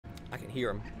I can hear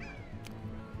them.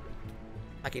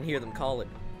 I can hear them calling.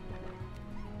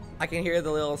 I can hear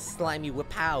the little slimy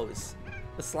wapows.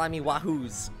 The slimy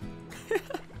wahoos.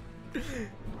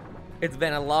 It's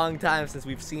been a long time since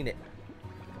we've seen it.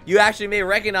 You actually may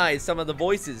recognize some of the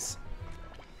voices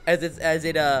as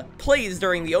it plays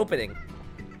during the opening.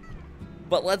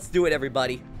 But let's do it,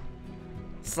 everybody.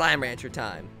 Slime Rancher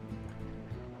time.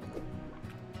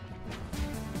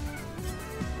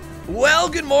 Well,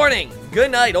 good morning,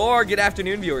 good night, or good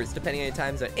afternoon, viewers, depending on your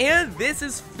time zone. And this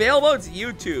is Failboat's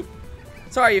YouTube.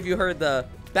 Sorry if you heard the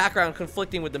background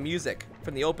conflicting with the music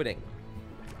from the opening.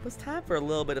 It's time for a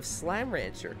little bit of Slime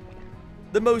Rancher.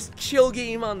 The most chill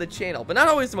game on the channel, but not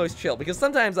always the most chill, because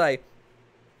sometimes I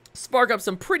spark up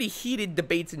some pretty heated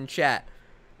debates in chat.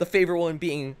 The favorite one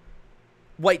being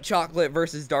white chocolate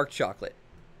versus dark chocolate,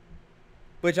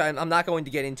 which I'm not going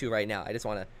to get into right now. I just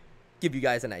want to give you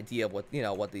guys an idea of what,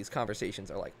 what these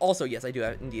conversations are like. Also, yes, I do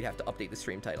indeed have to update the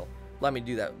stream title. Let me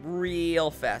do that real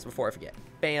fast before I forget.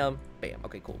 Bam, bam.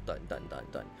 Okay, cool. Done.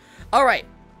 All right.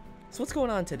 So what's going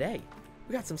on today?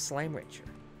 We got some Slime Rancher.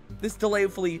 This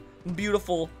delightfully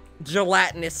beautiful,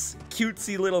 gelatinous,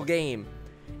 cutesy little game.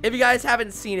 If you guys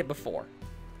haven't seen it before,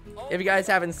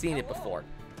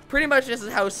 pretty much this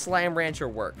is how Slime Rancher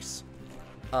works.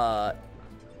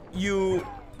 You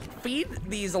feed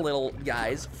these little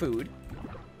guys food.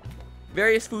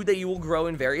 Various food that you will grow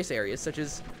in various areas, such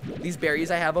as these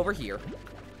berries I have over here.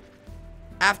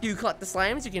 After you collect the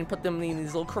slimes, you can put them in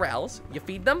these little corrals. You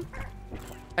feed them,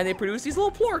 and they produce these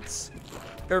little plorts.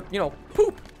 They're,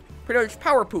 poop. Pretty much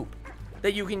power poop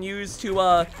that you can use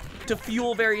to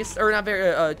fuel various, or not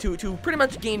very, to pretty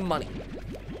much gain money.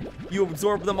 You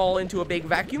absorb them all into a big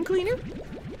vacuum cleaner.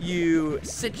 You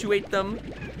situate them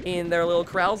in their little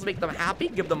corrals, make them happy,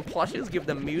 give them plushes, give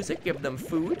them music, give them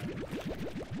food.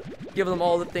 Give them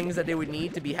all the things that they would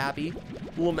need to be happy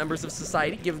little members of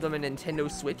society. Give them a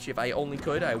Nintendo Switch. If I only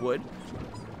could, I would.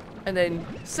 And then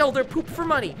sell their poop for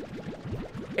money.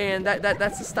 And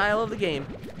that's the style of the game.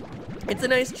 It's a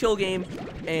nice chill game,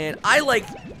 and I like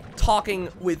talking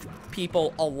with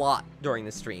people a lot during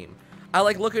the stream. I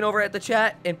like looking over at the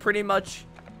chat and pretty much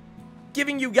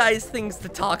giving you guys things to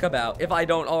talk about if I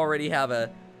don't already have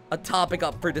a topic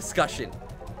up for discussion.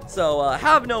 So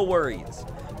have no worries.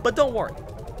 But don't worry.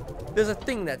 There's a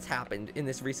thing that's happened in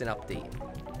this recent update.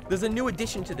 There's a new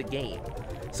addition to the game.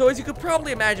 So as you could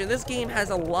probably imagine, this game has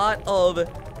a lot of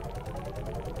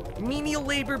menial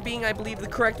labor being, I believe, the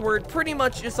correct word. Pretty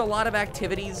much just a lot of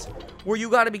activities where you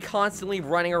got to be constantly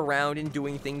running around and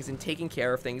doing things and taking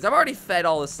care of things. I've already fed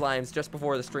all the slimes just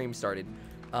before the stream started.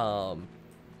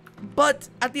 But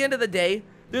at the end of the day,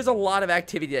 there's a lot of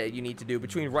activity that you need to do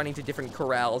between running to different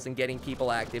corrals and getting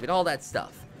people active and all that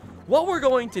stuff. What we're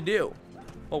going to do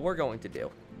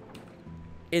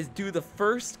is do the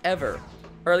first ever,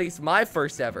 or at least my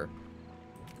first ever,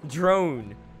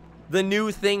 drone. The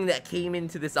new thing that came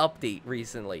into this update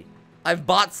recently. I've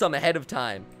bought some ahead of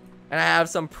time, and I have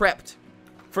some prepped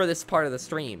for this part of the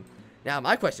stream. Now,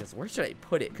 my question is, where should I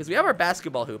put it? Because we have our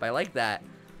basketball hoop. I like that.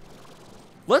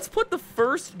 Let's put the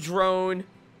first drone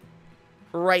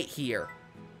right here.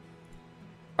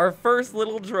 Our first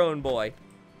little drone boy.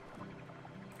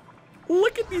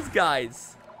 Look at these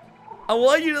guys. I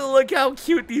want you to look how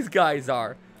cute these guys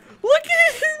are. Look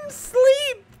at him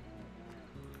sleep.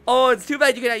 Oh, it's too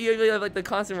bad you have like the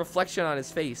constant reflection on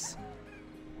his face.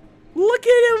 Look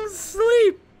at him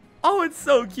sleep. Oh, it's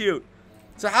so cute.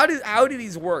 So how do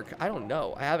these work? I don't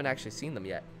know. I haven't actually seen them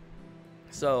yet.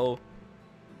 So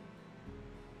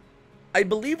I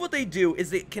believe what they do is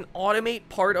they can automate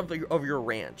part of your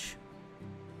ranch.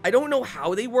 I don't know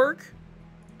how they work,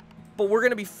 but we're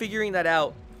gonna be figuring that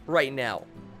out right now.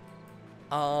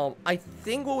 I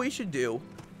think what we should do.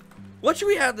 What should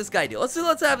we have this guy do? Let's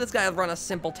have this guy run a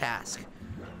simple task.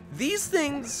 These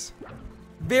things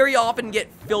very often get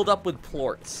filled up with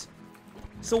plorts.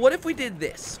 So what if we did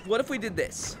this?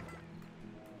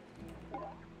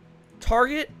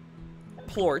 Target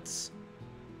plorts.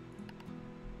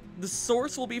 The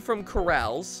source will be from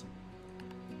corrals.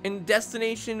 And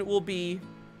destination will be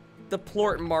the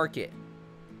plort market.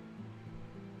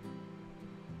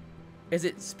 Is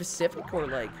it specific or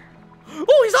like...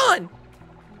 Oh, he's on!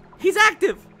 He's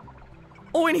active!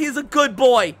 Oh, and he's a good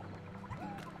boy!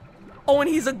 Oh, and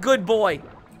he's a good boy!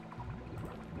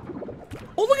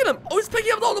 Oh, look at him! Oh, he's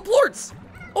picking up all the plorts!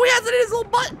 Oh, he has it in his little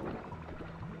butt!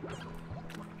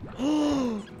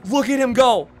 Look at him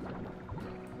go!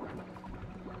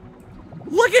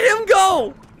 Look at him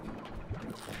go!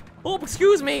 Oh,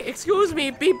 excuse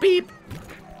me, beep beep.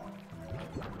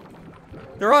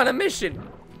 They're on a mission.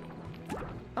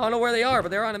 I don't know where they are,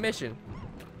 but they're on a mission.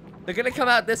 They're gonna come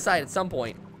out this side at some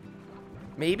point.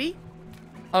 Maybe?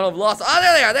 I don't know, I've lost. Oh,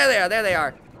 there they are, there they are, there they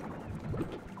are.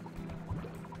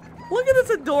 Look at this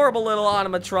adorable little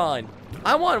animatron.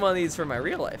 I want one of these for my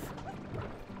real life.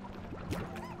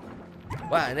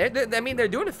 Wow, and I mean, they're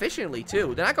doing efficiently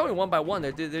too. They're not going one by one.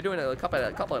 They're doing a couple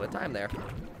at a time there.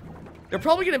 They're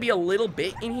probably gonna be a little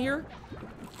bit in here,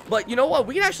 but you know what?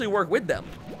 We can actually work with them.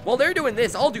 While they're doing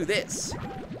this, I'll do this.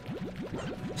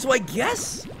 So I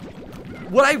guess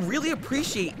what I really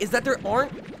appreciate is that there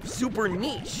aren't super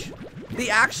niche. They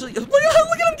actually look at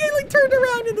them getting like turned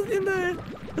around in the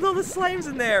with all the slimes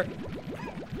in there.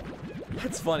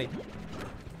 That's funny.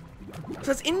 So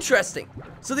that's interesting.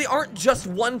 So they aren't just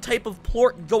one type of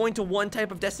plort going to one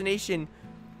type of destination,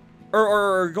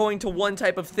 or going to one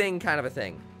type of thing, kind of a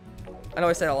thing. I know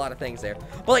I said a lot of things there,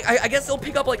 but like I guess they'll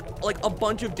pick up like a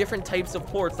bunch of different types of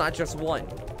plorts, not just one,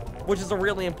 which is a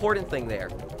really important thing there.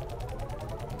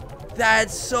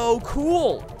 That's so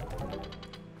cool.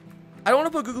 I don't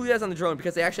want to put googly eyes on the drone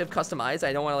because they actually have custom eyes.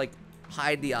 I don't want to like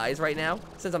hide the eyes right now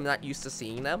since I'm not used to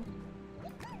seeing them.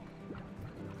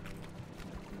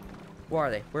 Where are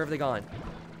they? Where have they gone?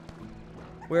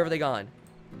 Where have they gone?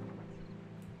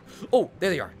 Oh, there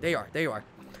they are. They are. They are.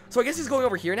 So I guess he's going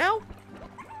over here now?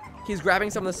 He's grabbing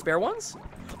some of the spare ones?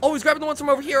 Oh, he's grabbing the ones from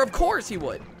over here. Of course he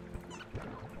would.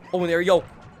 Oh, and there you go.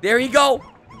 There you go.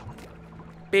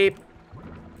 Beep.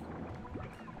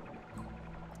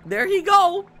 There you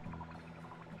go.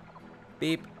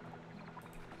 Beep.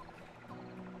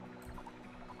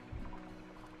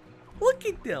 Look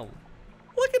at them.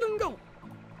 Look at them go.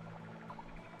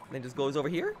 And then just goes over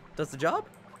here, does the job,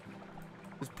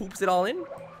 just poops it all in.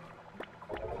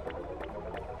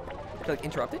 Can I like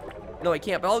interrupt it? No, I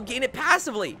can't, but I'll gain it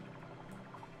passively.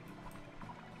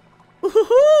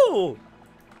 Woohoo!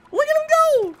 Look at him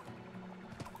go!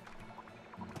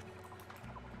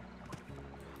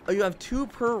 Oh, you have 2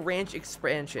 per ranch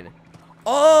expansion.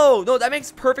 Oh, no, that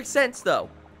makes perfect sense, though.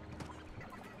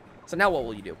 So now what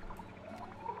will you do?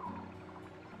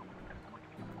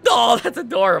 Oh, that's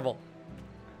adorable.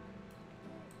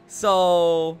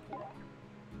 So,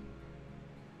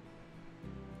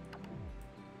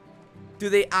 do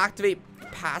they activate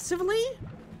passively?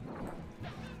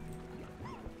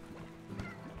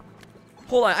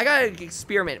 Hold on, I gotta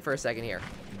experiment for a second here.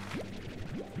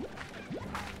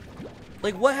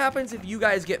 Like, what happens if you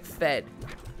guys get fed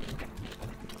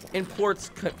and plorts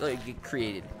get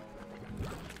created?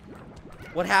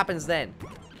 What happens then?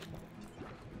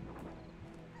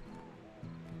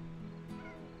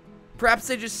 Perhaps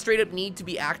they just straight up need to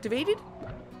be activated?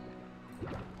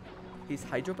 He's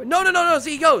hydro. No, no, no, no.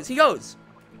 See, he goes. He goes.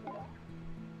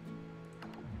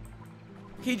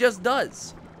 He just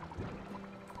does.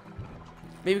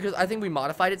 Maybe because I think we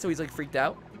modified it so he's like freaked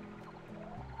out.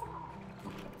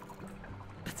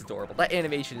 That's adorable. That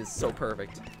animation is so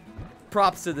perfect.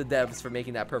 Props to the devs for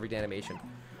making that perfect animation.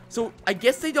 So I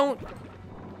guess they don't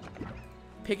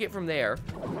pick it from there.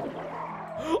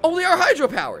 Oh, they are hydro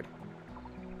powered.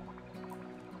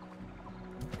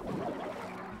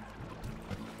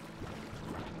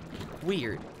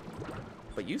 Weird,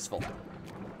 but useful.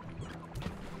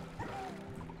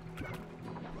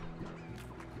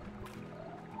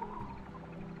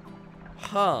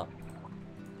 Huh.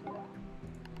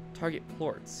 Target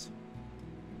plorts.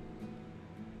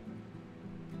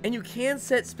 And you can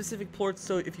set specific plorts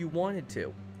so if you wanted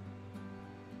to.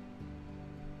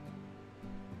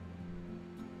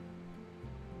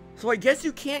 So I guess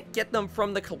you can't get them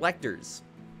from the collectors.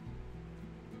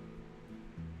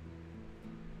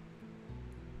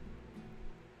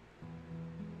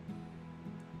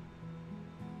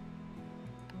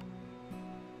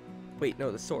 Wait,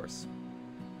 no, the source.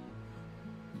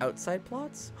 Outside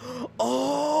plots?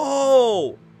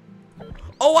 Oh!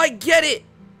 Oh, I get it!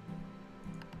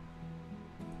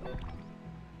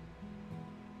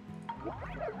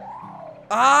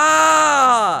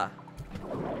 Ah!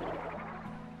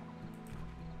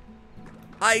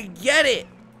 I get it!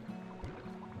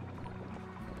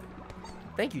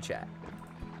 Thank you, chat.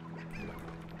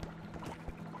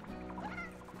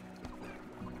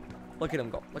 Look at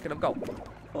him go. Look at him go.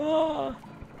 Oh.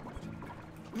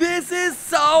 This is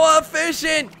so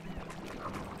efficient!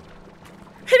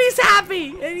 And he's happy!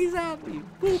 And he's happy.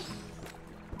 Boop.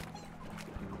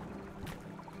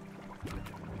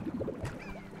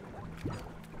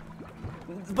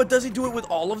 But does he do it with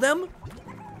all of them?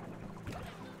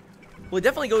 Well, it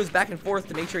definitely goes back and forth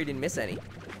to make sure he didn't miss any.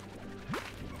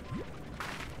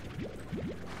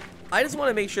 I just want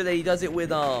to make sure that he does it with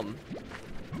the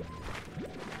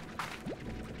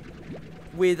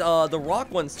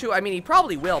rock ones too. I mean, he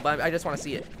probably will, but I just want to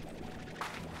see it.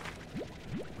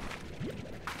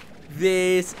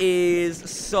 This is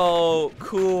so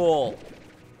cool.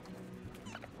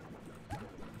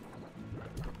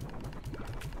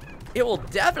 It will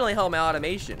definitely help my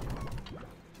automation.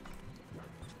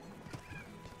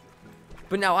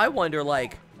 But now I wonder,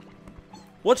 like,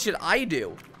 what should I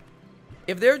do?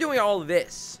 If they're doing all of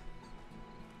this,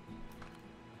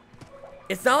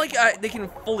 it's not like they can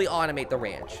fully automate the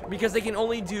ranch, because they can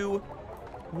only do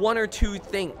 1 or 2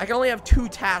 things. I can only have 2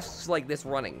 tasks like this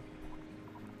running.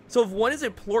 So if one is a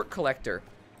plort collector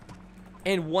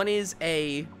and one is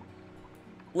a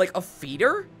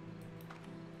feeder,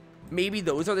 maybe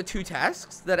those are the 2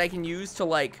 tasks that I can use to,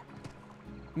 like,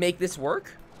 make this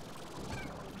work.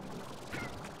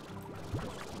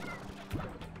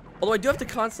 Although I do have to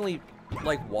constantly,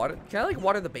 like, water. Can I, like,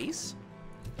 water the base?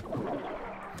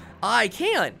 I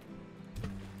can.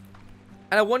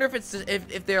 And I wonder if it's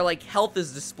if their, like, health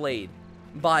is displayed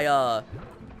by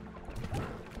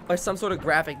some sort of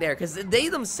graphic there, because they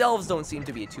themselves don't seem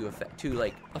to be too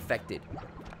affected.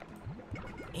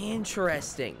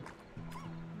 Interesting.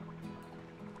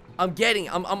 I'm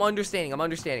understanding.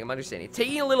 It's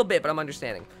taking a little bit, but I'm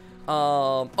understanding.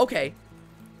 Okay.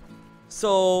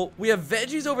 So, we have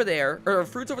veggies over there, or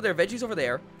fruits over there, veggies over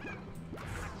there.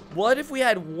 What if we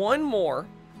had one more?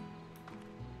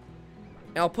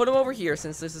 And I'll put them over here,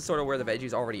 since this is sort of where the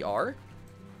veggies already are.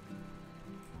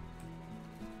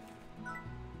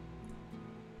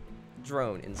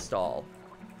 Drone install.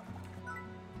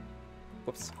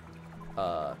 Whoops.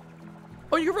 Oh,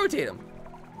 you can rotate them.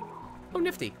 Oh,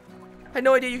 nifty. Had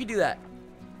no idea you could do that.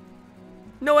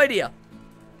 No idea.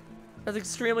 That's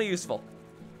extremely useful.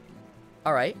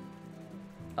 Alright.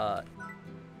 What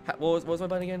was my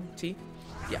button again? T?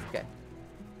 Yeah, okay.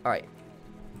 Alright.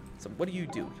 So, what do you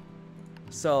do?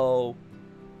 So...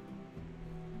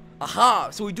 Aha!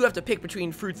 So we do have to pick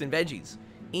between fruits and veggies.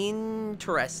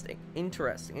 Interesting.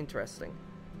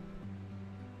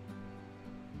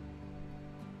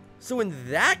 So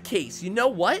in that case, you know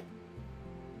what?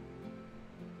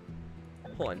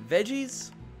 Hold on.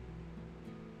 Veggies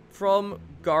from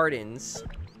gardens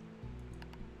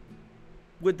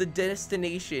with the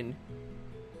destination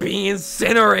being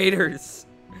incinerators.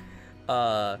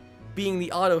 Being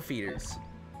the auto feeders.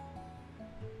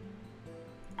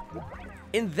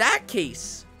 In that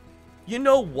case, you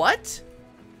know what?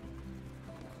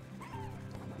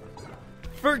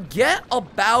 Forget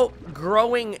about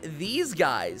growing these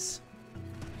guys,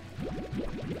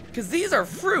 because these are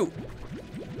fruit.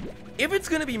 If it's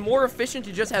going to be more efficient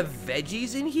to just have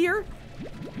veggies in here,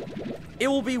 it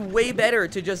will be way better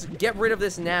to just get rid of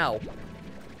this now.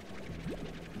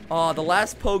 Oh, the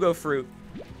last pogo fruit.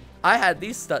 I had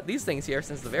these things here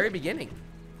since the very beginning.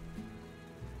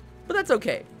 But that's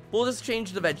okay. We'll just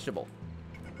change the vegetable.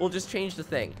 We'll just change the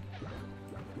thing.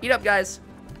 Eat up, guys.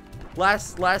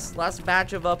 Last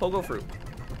batch of pogo fruit.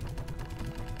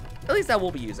 At least that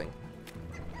we'll be using.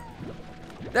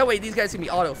 That way these guys can be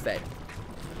auto-fed.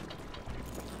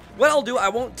 What I'll do, I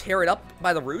won't tear it up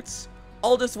by the roots.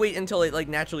 I'll just wait until it, like,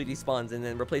 naturally despawns and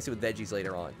then replace it with veggies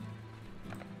later on.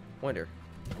 Wonder.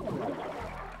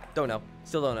 Don't know.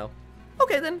 Still don't know.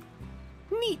 Okay, then.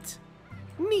 Neat.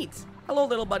 Hello,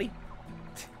 little buddy.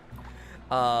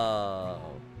 So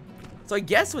I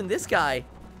guess when this guy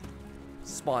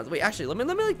spawns. Wait, actually, let me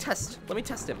like test. Let me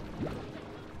test him.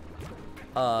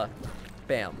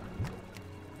 Bam.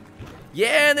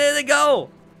 Yeah, there they go.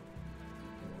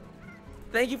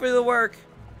 Thank you for the work.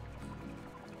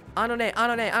 Anone.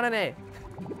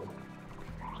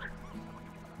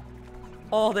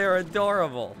 Oh, they're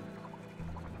adorable.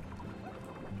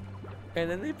 And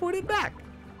then they put it back.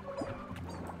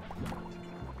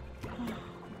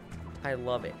 I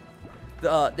love it.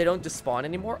 They don't despawn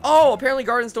anymore. Oh, apparently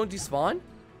gardens don't despawn.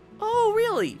 Oh,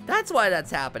 really? That's why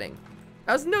that's happening.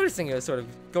 I was noticing it was sort of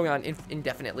going on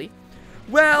indefinitely.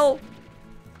 Well,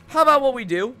 how about what we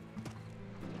do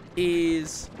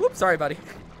is... Whoops, sorry, buddy.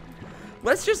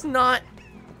 Let's just not...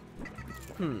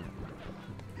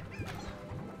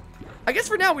 I guess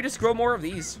for now, we just grow more of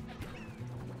these.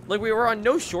 Like, we were on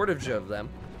no shortage of them.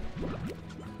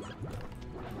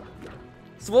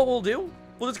 So what we'll do,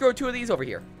 we'll just grow 2 of these over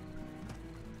here.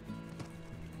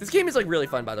 This game is, like, really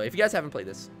fun, by the way. If you guys haven't played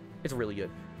this, it's really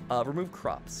good. Remove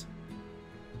crops.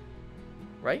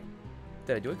 Right?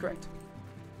 Did I do it correct?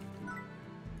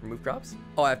 Remove crops?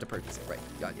 Oh, I have to purchase it. Right.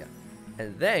 God, yeah.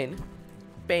 And then,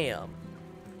 bam.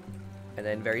 And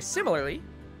then, very similarly,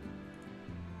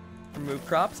 remove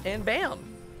crops and bam.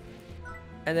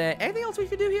 And then, anything else we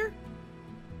could do here?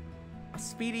 A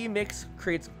speedy mix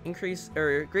greatly increases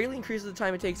the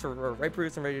time it takes for ripe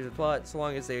fruits and veggies to plot, so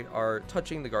long as they are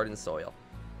touching the garden soil.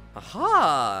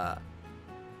 Aha!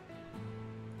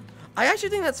 I actually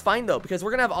think that's fine, though, because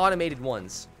we're going to have automated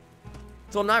ones.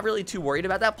 So I'm not really too worried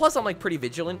about that. Plus, I'm, like, pretty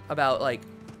vigilant about, like,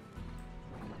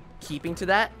 keeping to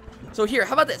that. So here,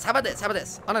 how about this? How about this? How about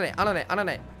this? On a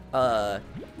net.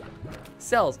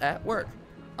 Cells at work.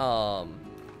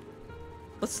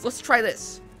 Let's try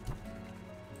this.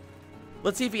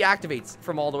 Let's see if he activates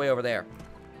from all the way over there.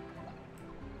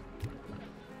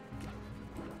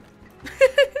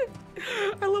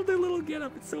 I love their little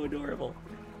getup. It's so adorable.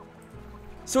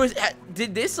 So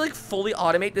did this like fully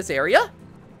automate this area?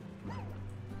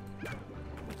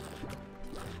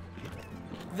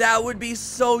 That would be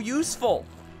so useful.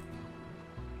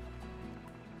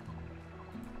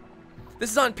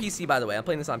 This is on PC, by the way. I'm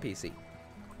playing this on PC.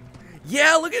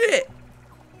 Yeah, look at it.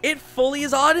 It fully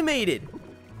is automated.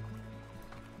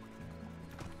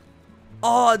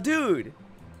 Oh, dude.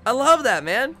 I love that,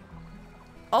 man.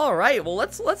 All right, well,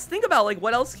 let's think about like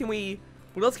what else can we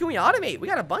automate? We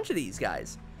got a bunch of these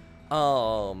guys.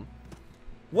 What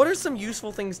are some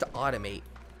useful things to automate?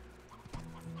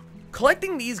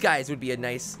 Collecting these guys would be a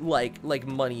nice like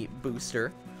money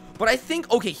booster. But I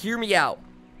think, okay, hear me out.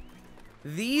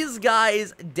 These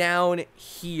guys down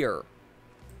here,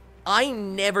 I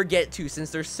never get to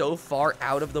since they're so far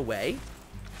out of the way.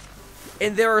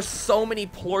 And there are so many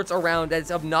plorts around that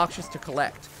it's obnoxious to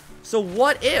collect. So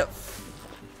what if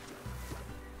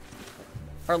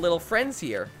our little friends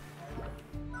here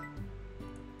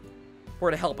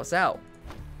were to help us out?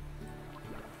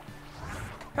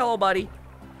 Hello, buddy.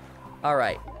 All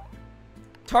right.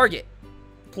 Target.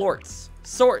 Plorts.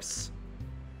 Source.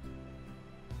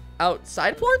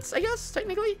 Outside plorts, I guess,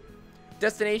 technically.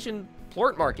 Destination.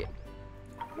 Plort market.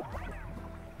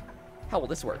 How will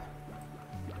this work?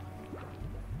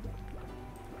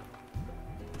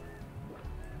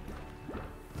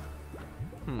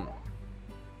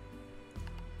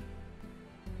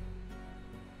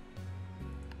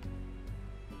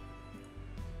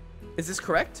 Is this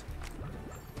correct?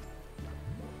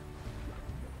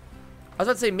 I was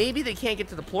about to say, maybe they can't get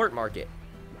to the plort market.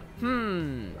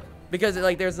 Because,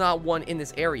 like, there's not one in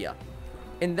this area.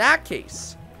 In that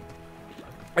case,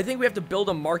 I think we have to build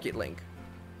a market link.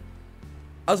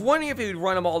 I was wondering if it would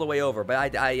run them all the way over, but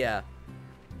I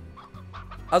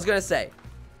was gonna say,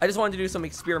 I just wanted to do some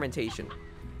experimentation.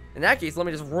 In that case, let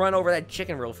me just run over that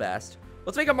chicken real fast.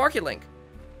 Let's make a market link.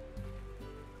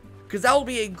 Because that will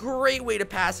be a great way to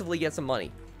passively get some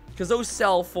money. Because those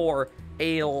sell for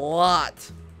a lot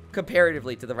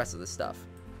comparatively to the rest of the stuff.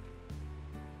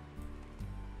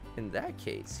 In that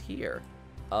case, here.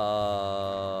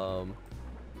 What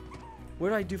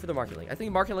do I do for the market link? I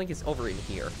think market link is over in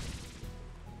here.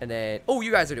 And then, oh,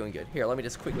 you guys are doing good. Here, let me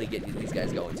just quickly get these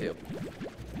guys going too.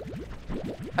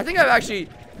 I think I've actually,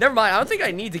 never mind. I don't think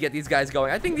I need to get these guys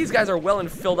going. I think these guys are well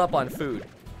and filled up on food.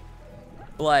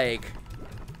 Like,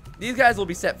 these guys will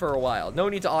be set for a while. No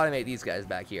need to automate these guys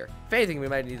back here. If anything, we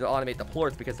might need to automate the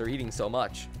plorts because they're eating so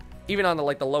much. Even on the,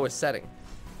 like, the lowest setting.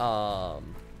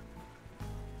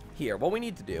 Here, what we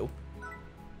need to do.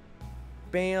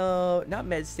 Bam, not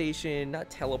med station, not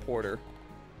teleporter.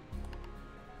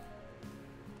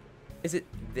 Is it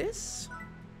this?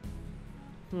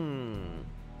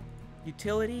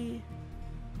 Utility.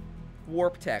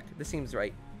 Warp tech. This seems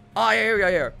right. Oh, yeah,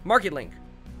 here. Market link.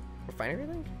 Refinery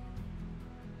link?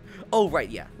 Oh, right,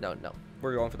 yeah. No.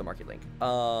 We're going for the market link.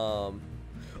 Oh,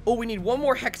 we need one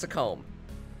more hexacomb.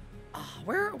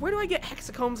 Where do I get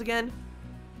hexacombs again?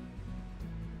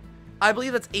 I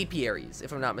believe that's apiaries,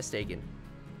 if I'm not mistaken.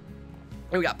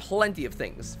 And we got plenty of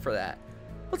things for that.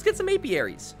 Let's get some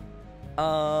apiaries.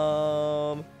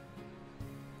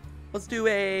 Let's do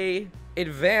a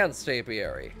advanced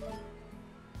apiary.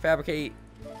 Fabricate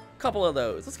a couple of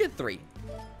those. Let's get 3.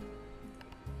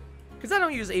 Because I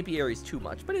don't use apiaries too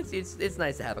much, but it's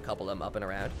nice to have a couple of them up and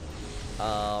around.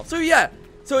 So yeah.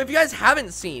 So if you guys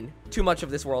haven't seen too much of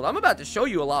this world, I'm about to show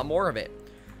you a lot more of it.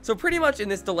 So pretty much in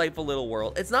this delightful little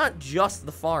world, it's not just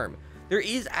the farm. There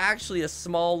is actually a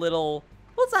small little,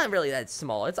 well, it's not really that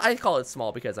small. I call it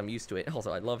small because I'm used to it.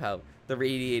 Also, I love how the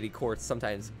radiated plorts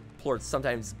sometimes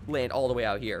land all the way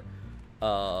out here.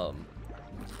 But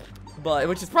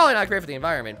which is probably not great for the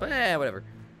environment, but whatever.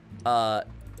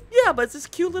 Yeah, but it's this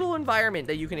cute little environment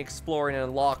that you can explore and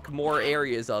unlock more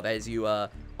areas of as you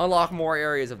unlock more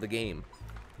areas of the game.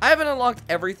 I haven't unlocked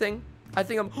everything. I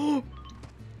think I'm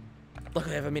look,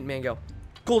 I have a mint mango.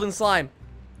 Golden slime.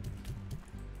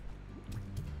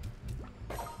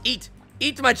 Eat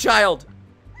my child.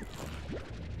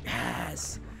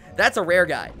 Yes. That's a rare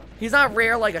guy. He's not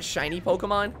rare like a shiny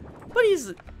Pokemon, but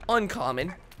he's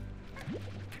uncommon.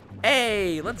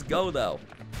 Hey, let's go though.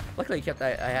 Luckily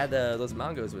I had those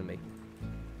mangos with me.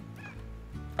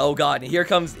 Oh god, and here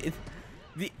comes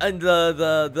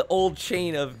the old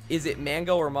chain of, is it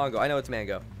mango or mongo? I know it's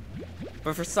mango.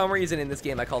 But for some reason in this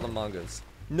game I call them mongos.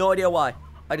 No idea why.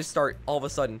 I just start all of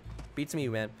a sudden. Beats me,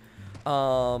 man.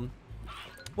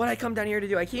 What did I come down here to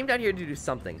do? I came down here to do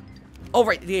something. Oh,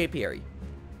 right, the apiary.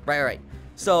 Right.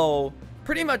 So,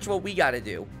 pretty much what we gotta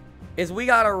do is we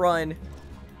gotta run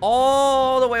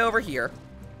all the way over here.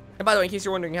 And by the way, in case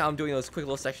you're wondering how I'm doing those quick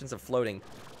little sections of floating,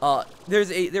 there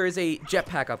is a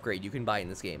jetpack upgrade you can buy in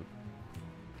this game.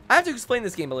 I have to explain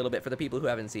this game a little bit for the people who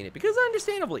haven't seen it, because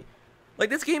understandably, like,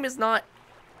 this game is not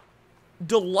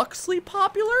deluxely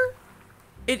popular.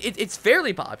 It's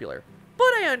fairly popular, but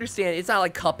I understand it's not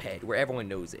like Cuphead where everyone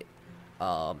knows it.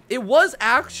 It was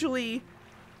actually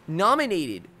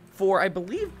nominated for, I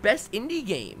believe, Best Indie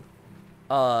Game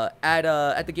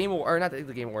at the Game Awards, or not the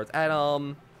Game Awards, at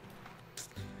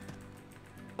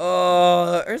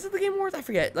or is it the Game Awards? I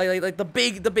forget. Like the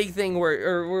big thing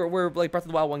where like Breath of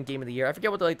the Wild won Game of the Year. I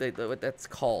forget what what that's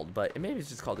called, but maybe it's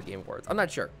just called the Game Awards. I'm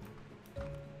not sure.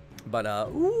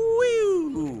 But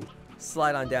woo,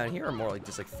 slide on down here, or more like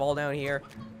just like fall down here,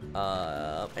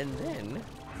 and then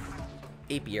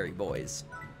apiary boys.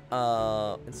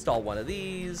 Install one of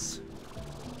these.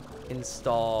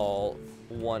 Install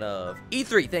one of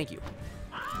E3. Thank you.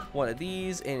 One of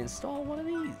these and install one of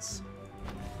these.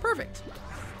 Perfect.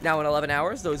 Now in 11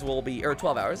 hours, those will be, or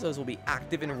 12 hours, those will be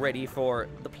active and ready for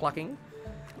the plucking.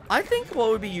 I think what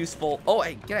would be useful. Oh,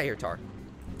 hey, get out of here, Tar.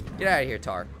 Get out of here,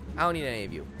 Tar. I don't need any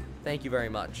of you. Thank you very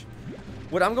much.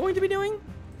 What I'm going to be doing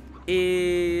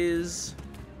is,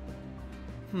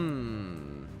 I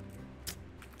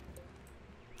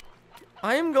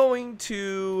am going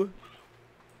to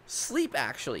sleep,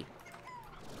 actually.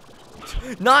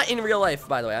 Not in real life,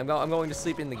 by the way. I'm going to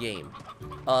sleep in the game.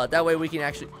 That way we can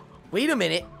actually... Wait a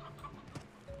minute.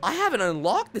 I haven't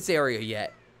unlocked this area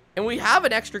yet. And we have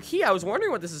an extra key. I was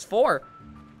wondering what this is for.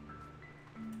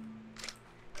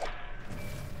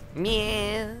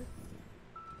 Meow.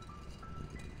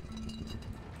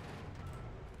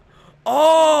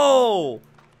 Oh!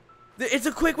 It's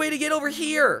a quick way to get over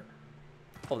here.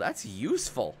 Oh, that's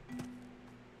useful.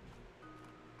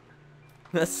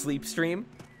 A sleep stream?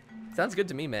 Sounds good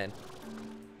to me, man.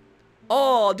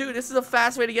 Oh, dude, this is a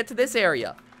fast way to get to this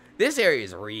area. This area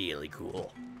is really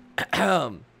cool.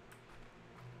 If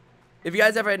you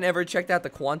guys ever checked out the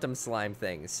quantum slime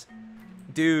things,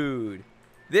 dude,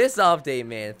 this update,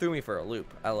 man, threw me for a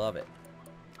loop. I love it.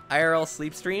 IRL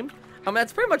sleep stream? I mean,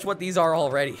 that's pretty much what these are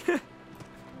already.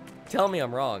 Tell me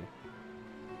I'm wrong.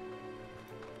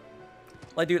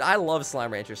 Like, dude, I love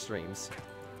Slime Rancher streams.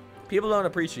 People don't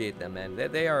appreciate them, man.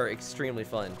 They are extremely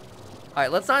fun. All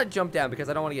right, let's not jump down because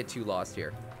I don't want to get too lost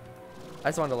here. I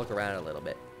just wanted to look around a little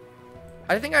bit.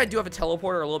 I think I do have a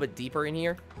teleporter a little bit deeper in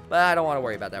here, but I don't want to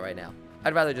worry about that right now.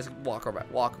 I'd rather just walk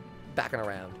back and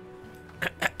around.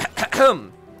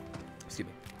 Excuse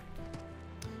me.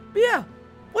 But yeah,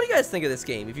 what do you guys think of this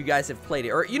game if you guys have played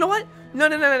it? Or, you know what? No.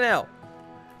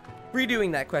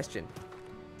 Redoing that question.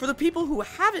 For the people who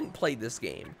haven't played this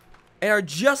game and are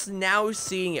just now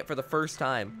seeing it for the first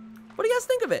time, what do you guys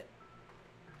think of it?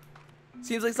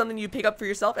 Seems like something you pick up for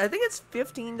yourself. I think it's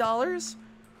 $15.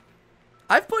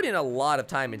 I've put in a lot of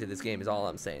time into this game is all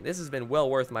I'm saying. This has been well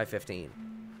worth my 15.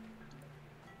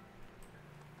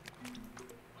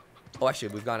 Oh, actually,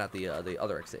 we've gone out the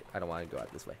other exit. I don't want to go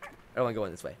out this way. I don't want to go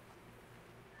in this way.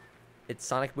 It's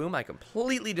Sonic Boom. I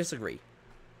completely disagree.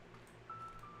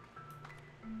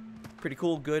 Pretty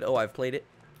cool. Good. Oh, I've played it.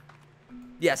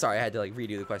 Yeah, sorry. I had to, like,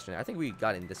 redo the question. I think we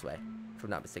got in this way, if I'm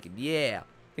not mistaken. Yeah.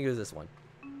 I think it was this one.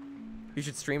 You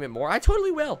should stream it more. I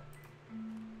totally will.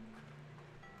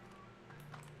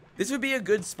 This would be a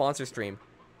good sponsor stream.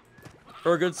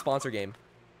 Or a good sponsor game.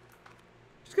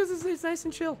 Just because it's nice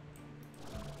and chill.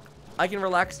 I can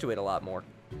relax to it a lot more.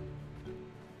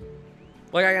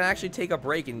 Like, I can actually take a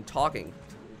break in talking.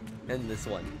 In this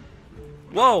one.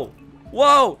 Whoa!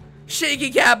 Whoa! Shaky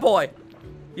cat boy!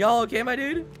 Y'all okay, my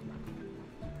dude?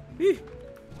 Eeh.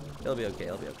 It'll be okay,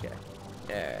 it'll be okay.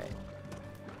 Alright.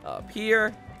 Up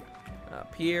here.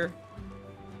 Up here.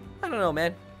 I don't know,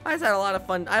 man. I just had a lot of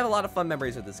fun. I have a lot of fun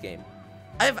memories with this game.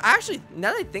 I've actually,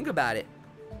 now that I think about it,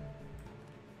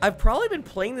 I've probably been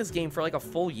playing this game for like a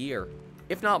full year,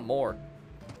 if not more.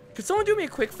 Could someone do me a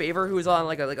quick favor who is on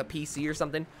like a PC or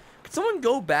something? Could someone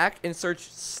go back and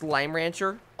search Slime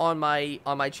Rancher on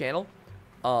my channel?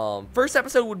 First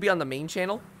episode would be on the main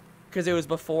channel because it was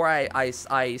before I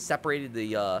separated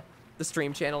the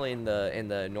stream channel in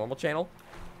the normal channel.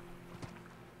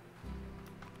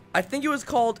 I think it was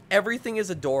called Everything is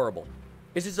Adorable.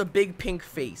 It's just a big pink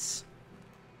face.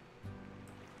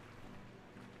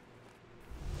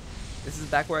 This is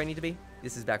back where I need to be?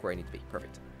 This is back where I need to be.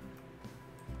 Perfect.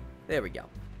 There we go.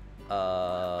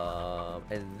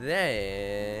 And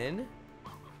then...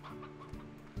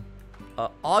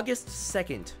 August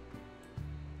 2nd,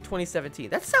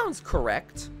 2017. That sounds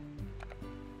correct.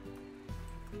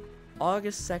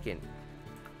 August 2nd.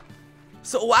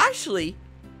 So actually,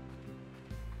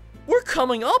 we're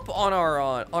coming up on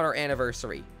our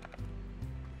anniversary.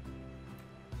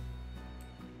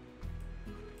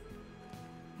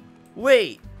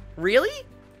 Wait, really?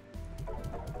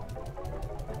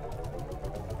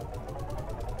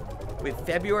 Wait,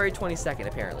 February 22nd,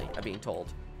 apparently, I'm being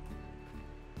told.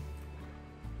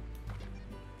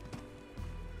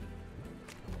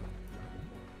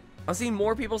 I'm seeing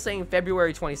more people saying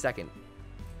February 22nd.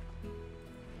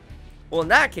 Well, in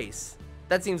that case,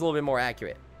 that seems a little bit more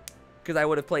accurate. Because I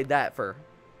would have played that for a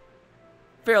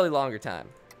fairly longer time.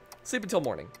 Sleep until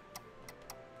morning.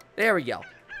 There we go.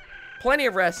 Plenty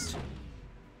of rest.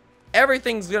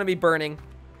 Everything's going to be burning.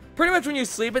 Pretty much when you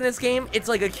sleep in this game, it's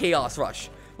like a chaos rush.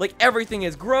 Like, everything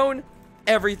is grown.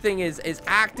 Everything is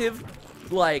active.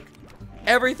 Like,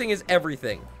 everything is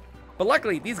everything. But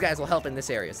luckily, these guys will help in this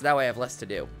area. So that way I have less to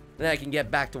do. And then I can get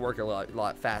back to work a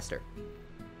lot faster.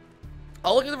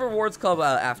 I'll look at the rewards club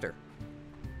after.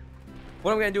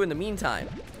 What I'm going to do in the meantime,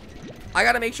 I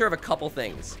got to make sure of a couple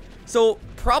things. So,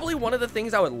 probably one of the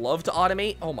things I would love to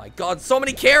automate. Oh my god, so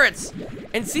many carrots!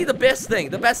 And see, the best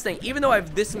thing, even though I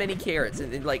have this many carrots,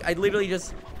 and like, I literally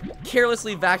just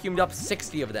carelessly vacuumed up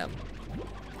 60 of them.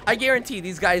 I guarantee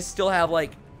these guys still have,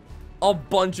 like, a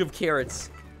bunch of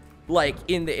carrots, like,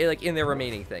 in their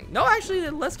remaining thing. No, actually,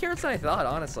 less carrots than I thought,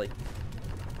 honestly.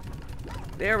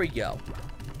 There we go.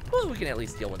 Well, we can at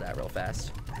least deal with that real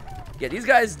fast. Yeah, these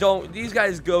guys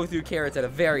go through carrots at a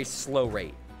very slow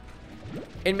rate.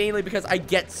 And mainly because I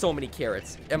get so many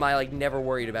carrots, am I, like, never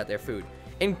worried about their food.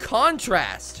 In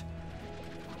contrast,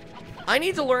 I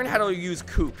need to learn how to use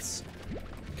coops.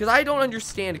 Because I don't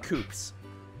understand coops.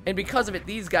 And because of it,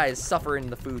 these guys suffer in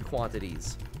the food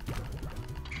quantities.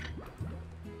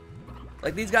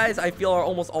 Like, these guys, I feel, are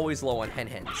almost always low on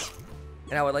hens.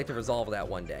 And I would like to resolve that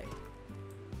one day.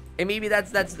 And maybe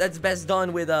that's best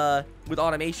done with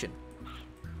automation.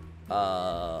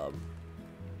 I've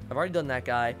already done that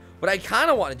guy. What I kind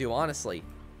of want to do, honestly,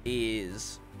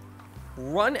 is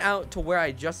run out to where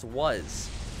I just was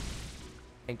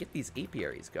and get these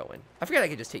apiaries going. I forgot I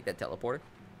could just take that teleporter.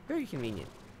 Very convenient.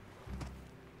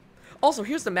 Also,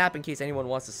 here's the map in case anyone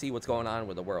wants to see what's going on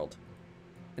with the world.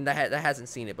 And that hasn't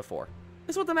seen it before.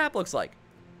 This is what the map looks like.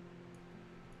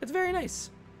 It's very nice.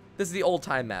 This is the old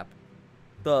time map.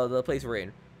 The place we're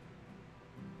in.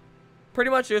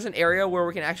 Pretty much there's an area where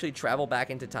we can actually travel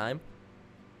back into time.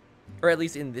 Or at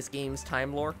least in this game's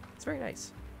time lore. It's very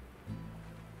nice.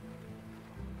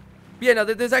 But yeah, no,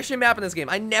 there's actually a map in this game.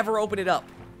 I never open it up.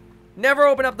 Never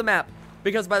open up the map.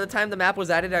 Because by the time the map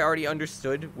was added, I already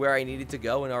understood where I needed to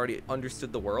go and already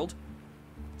understood the world.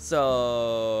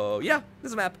 So, yeah,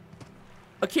 there's a map.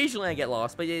 Occasionally I get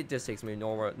lost, but it just takes me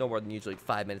no more than usually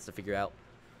 5 minutes to figure out.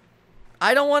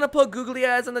 I don't want to put googly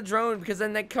eyes on the drone because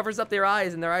then that covers up their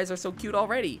eyes, and their eyes are so cute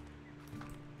already.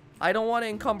 I don't want to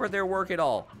encumber their work at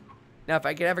all. Now, if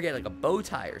I could ever get like a bow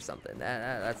tie or something,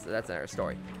 that's another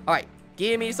story. All right,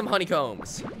 give me some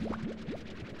honeycombs.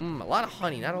 A lot of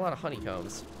honey, not a lot of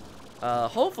honeycombs.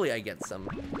 Hopefully I get some.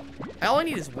 All I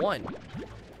need is one.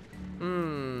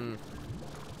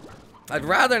 I'd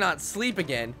rather not sleep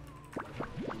again.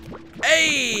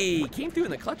 Hey, came through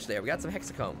in the clutch there. We got some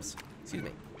hexacombs. Excuse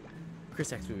me.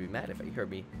 Chris X would be mad if he heard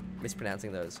me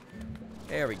mispronouncing those.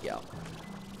 There we go.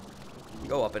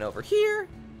 Go up and over here.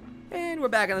 And we're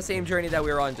back on the same journey that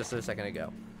we were on just a second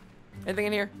ago. Anything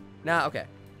in here? Nah, okay.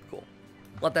 Cool.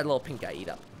 Let that little pink guy eat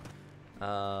up.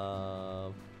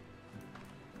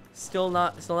 Still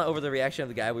not over the reaction of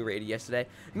the guy we raided yesterday.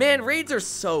 Man, raids are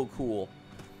so cool.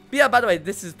 But yeah, by the way,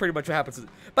 this is pretty much what happens.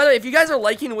 By the way, if you guys are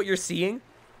liking what you're seeing,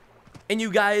 and you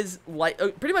guys like,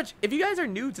 pretty much, if you guys are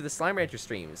new to the Slime Rancher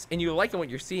streams, and you're liking what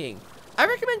you're seeing, I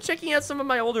recommend checking out some of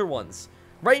my older ones.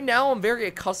 Right now, I'm very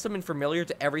accustomed and familiar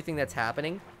to everything that's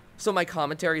happening, so my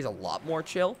commentary is a lot more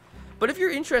chill. But if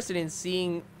you're interested in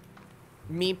seeing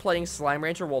me playing Slime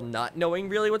Rancher while not knowing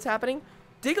really what's happening,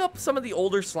 dig up some of the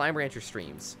older Slime Rancher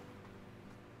streams.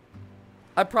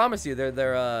 I promise you,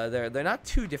 they're not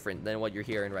too different than what you're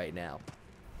hearing right now.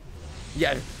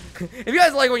 Yeah, if you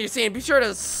guys like what you're seeing, be sure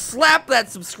to slap that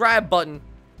subscribe button.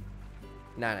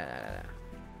 Nah.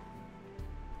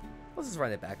 Let's just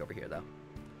run it back over here, though.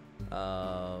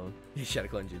 You shot a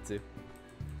clone jutsu.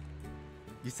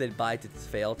 You said bye to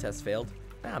fail, test failed.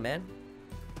 Nah, man.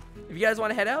 If you guys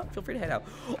want to head out, feel free to head out.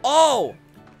 Oh!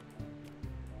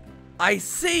 I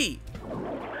see!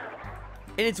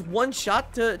 And it's one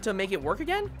shot to make it work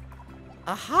again?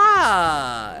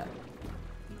 Aha!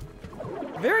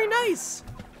 Very nice.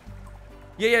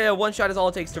 Yeah. One shot is all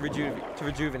it takes to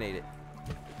rejuvenate it.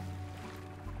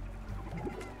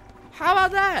 How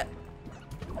about that?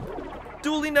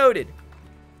 Duly noted.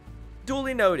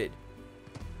 Duly noted.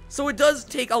 So it does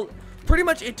take pretty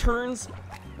much it turns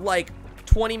like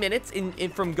 20 minutes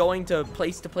in from going to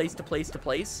place to place to place to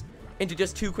place into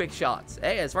just 2 quick shots.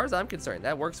 Hey, as far as I'm concerned,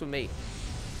 that works with me.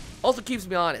 Also keeps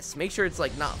me honest. Make sure it's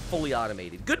like not fully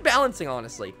automated. Good balancing,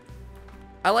 honestly.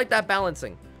 I like that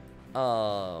balancing.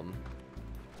 Then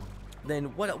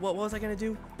what was I gonna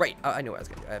do? Right, I knew what I was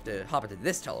gonna do. I have to hop into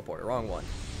this teleporter. Wrong one.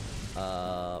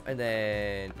 And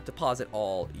then deposit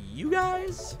all you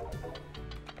guys.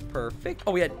 Perfect.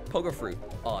 Oh, we had pogo fruit.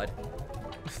 Odd.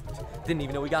 Didn't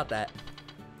even know we got that.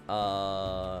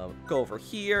 Go over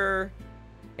here.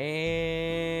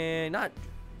 And not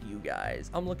you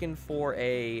guys. I'm looking for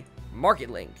a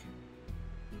market link.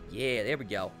 Yeah, there we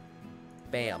go.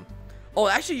 Bam. Oh,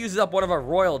 it actually uses up one of our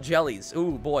royal jellies.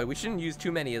 Ooh, boy, we shouldn't use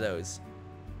too many of those.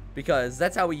 Because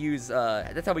that's how we use,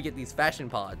 that's how we get these fashion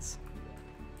pods.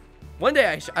 One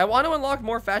day, I want to unlock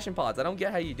more fashion pods. I don't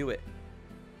get how you do it.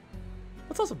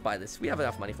 Let's also buy this. We have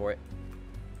enough money for it.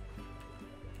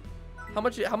 How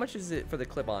much is it for the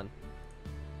clip-on?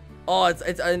 Oh,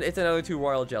 it's another 2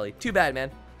 royal jelly. Too bad, man.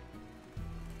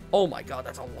 Oh my god,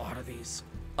 that's a lot of these.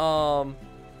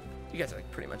 You guys are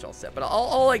like pretty much all set, but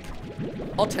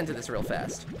I'll tend to this real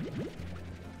fast.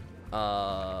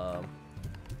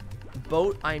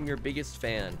 Boat, I'm your biggest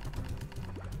fan.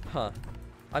 Huh.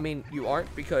 I mean, you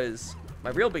aren't, because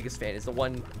my real biggest fan is the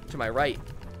one to my right,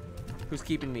 who's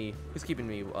keeping me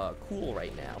cool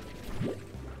right now.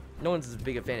 No one's as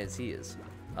big a fan as he is.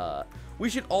 We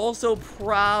should also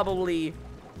probably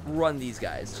run these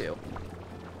guys too.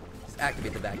 Just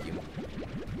activate the vacuum.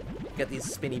 Get these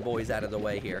spinny boys out of the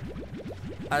way here.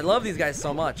 I love these guys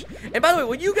so much. And by the way,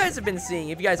 what you guys have been seeing,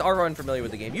 if you guys are unfamiliar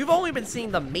with the game, you've only been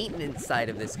seeing the maintenance side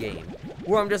of this game,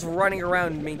 where I'm just running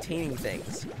around maintaining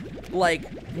things.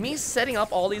 Like, me setting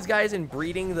up all these guys and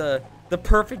breeding the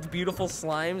perfect, beautiful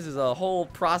slimes is a whole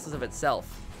process of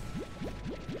itself.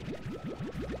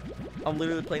 I'm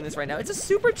literally playing this right now. It's a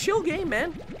super chill game,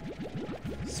 man.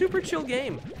 Super chill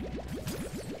game.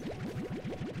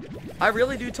 I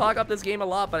really do talk up this game a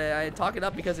lot, but I talk it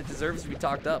up because it deserves to be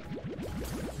talked up.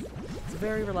 It's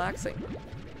very relaxing.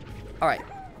 Alright,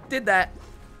 did that.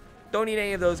 Don't need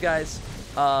any of those guys.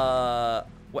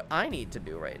 What I need to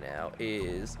do right now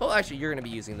is... Oh, actually, you're going to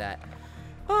be using that.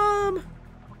 I'm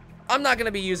not going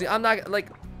to be using...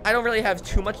 I don't really have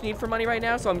too much need for money right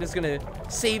now, so I'm just going to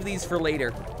save these for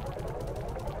later.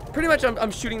 Pretty much,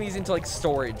 I'm shooting these into, like,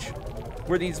 storage,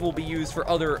 where these will be used for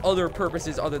other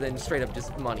purposes other than straight up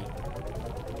just money.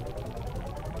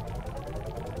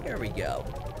 There we go.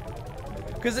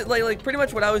 Because like pretty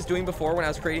much what I was doing before when I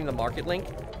was creating the market link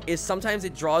is sometimes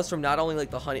it draws from not only like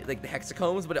the honey, like the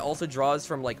hexacombs, but it also draws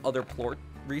from like other plort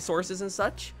resources and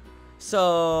such.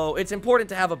 So it's important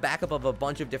to have a backup of a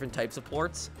bunch of different types of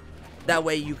plorts. That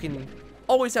way you can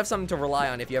always have something to rely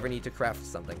on if you ever need to craft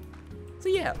something. So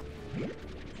yeah.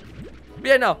 But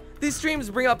yeah, no, these streams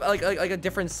bring up like a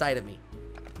different side of me.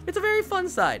 It's a very fun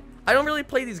side. I don't really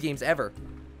play these games ever.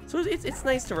 So it's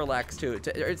nice to relax too.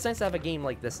 It's nice to have a game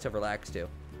like this to relax to.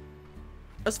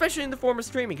 Especially in the form of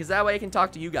streaming, because that way I can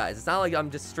talk to you guys. It's not like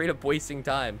I'm just straight up wasting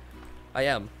time. I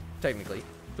am, technically,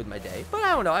 with my day. But I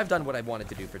don't know, I've done what I wanted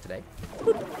to do for today.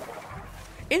 Boop.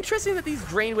 Interesting that these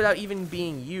drain without even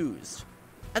being used.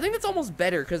 I think that's almost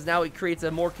better, because now it creates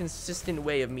a more consistent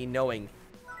way of me knowing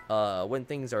when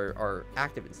things are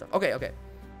active and stuff. Okay.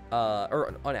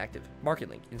 Or unactive. Market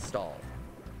link, install.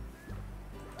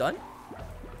 Done?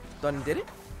 Done and did it?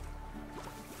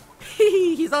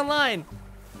 He's online.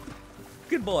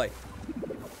 Good boy.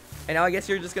 And now I guess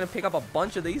you're just gonna pick up a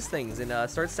bunch of these things and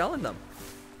start selling them.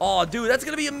 Oh, dude, that's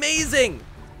gonna be amazing.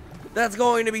 That's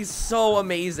going to be so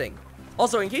amazing.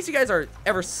 Also, in case you guys are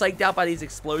ever psyched out by these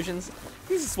explosions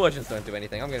don't do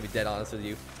anything. I'm gonna be dead honest with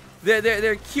you.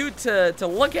 They're cute to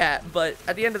look at, but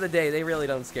at the end of the day, they really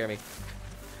don't scare me.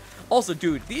 Also,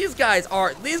 dude, these guys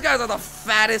are the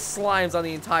fattest slimes on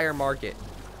the entire market.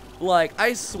 Like,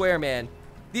 I swear, man,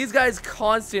 these guys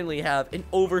constantly have an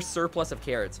over surplus of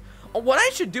carrots. What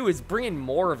I should do is bring in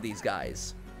more of these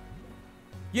guys.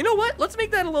 You know what? Let's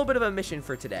make that a little bit of a mission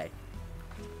for today.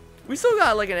 We still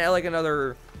got like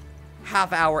another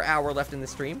half hour left in the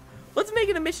stream. Let's make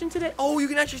it a mission today. Oh, you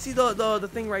can actually see the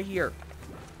thing right here.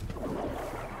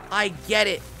 I get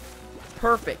it.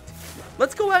 Perfect.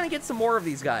 Let's go out and get some more of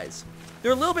these guys.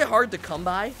 They're a little bit hard to come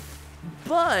by,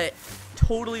 but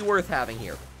totally worth having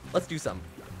here. Let's do some.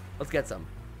 Let's get some.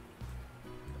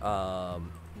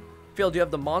 Phil, do you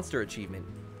have the monster achievement?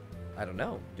 I don't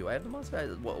know. Do I have the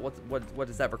monster? What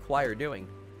does that require doing?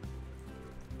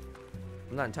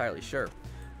 I'm not entirely sure.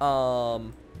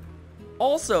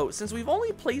 Also, since we've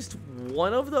only placed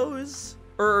one of those,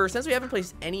 or since we haven't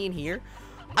placed any in here,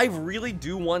 I really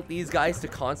do want these guys to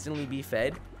constantly be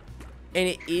fed. And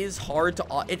it is hard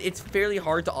to, it's fairly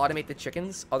hard to automate the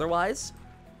chickens otherwise.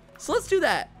 So let's do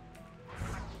that.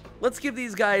 Let's give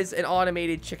these guys an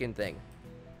automated chicken thing.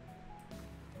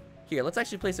 Here, let's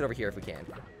actually place it over here if we can.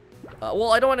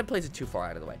 Well, I don't want to place it too far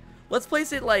out of the way. Let's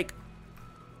place it, like,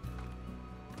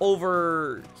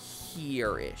 over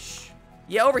here-ish.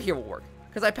 Yeah, over here will work.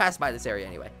 Because I passed by this area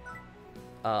anyway.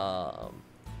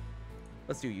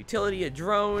 Let's do utility, a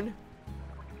drone.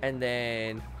 And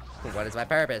then, what is my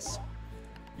purpose?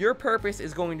 Your purpose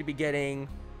is going to be getting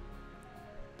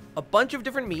a bunch of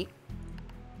different meat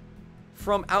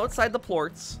from outside the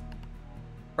plorts,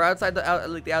 or outside the,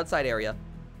 like the outside area,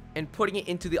 and putting it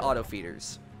into the auto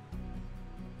feeders.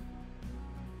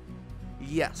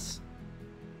 Yes.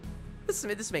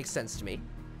 This makes sense to me.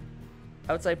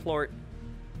 Outside plort.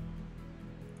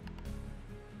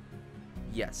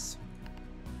 Yes.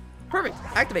 Perfect.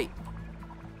 Activate.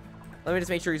 Let me just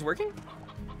make sure he's working.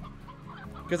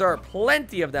 Because there are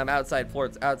plenty of them outside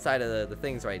plorts, outside of the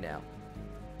things right now.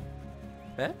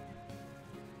 Huh?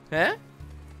 Huh?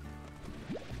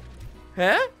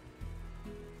 Huh?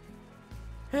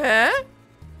 Huh?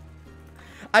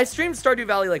 I streamed Stardew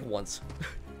Valley like once.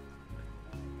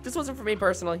 This wasn't for me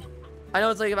personally. I know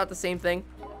it's like about the same thing.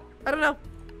 I don't know.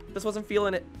 Just wasn't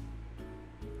feeling it.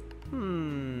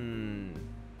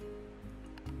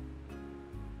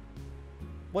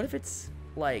 What if it's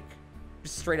like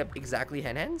just straight up exactly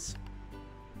hens?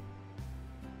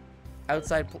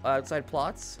 Outside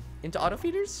plots into auto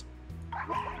feeders?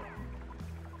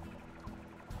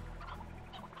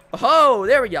 Oh,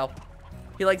 there we go.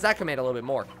 He likes that command a little bit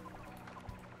more.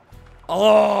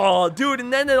 Oh, dude,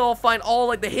 and then they'll find all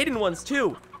like the hidden ones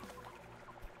too.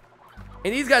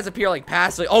 And these guys appear like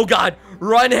passively. Oh god,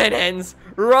 run, hens,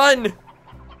 run!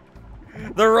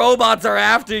 The robots are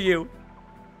after you.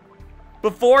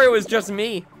 Before it was just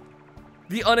me,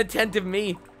 the unattentive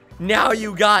me. Now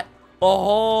you got a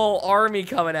whole army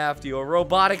coming after you, a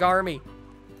robotic army.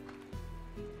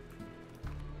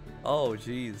 Oh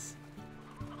jeez.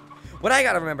 What I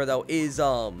gotta remember though is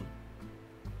I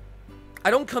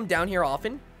don't come down here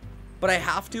often, but I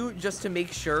have to just to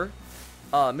make sure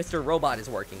Mr. Robot is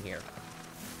working here.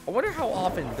 I wonder how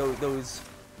often those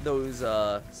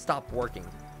stop working.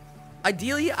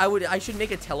 Ideally, I should make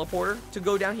a teleporter to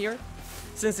go down here,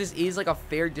 since this is like a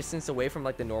fair distance away from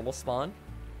like the normal spawn.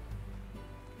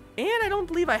 And I don't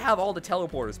believe I have all the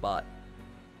teleporter spot.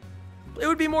 It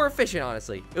would be more efficient,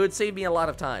 honestly. It would save me a lot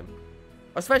of time,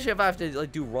 especially if I have to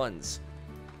like do runs.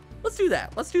 Let's do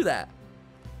that. Let's do that.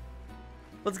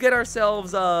 Let's get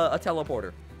ourselves a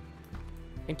teleporter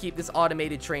and keep this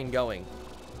automated train going.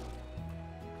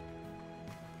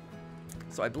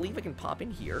 So I believe I can pop in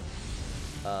here.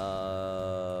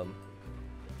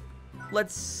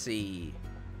 Let's see.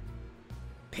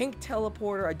 Pink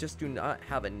teleporter, I just do not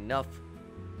have enough.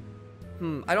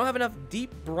 I don't have enough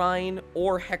deep brine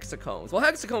or hexacombs. Well,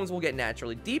 hexacombs we'll get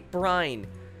naturally. Deep brine,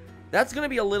 that's going to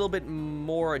be a little bit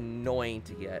more annoying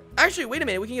to get. Actually, wait a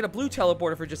minute. We can get a blue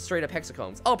teleporter for just straight up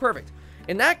hexacombs. Oh, perfect.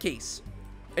 In that case,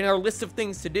 in our list of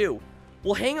things to do,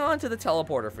 we'll hang on to the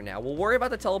teleporter for now. We'll worry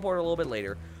about the teleporter a little bit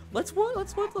later. Let's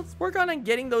work on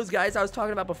getting those guys I was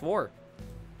talking about before.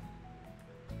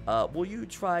 Will you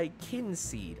try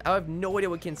Kinseed? I have no idea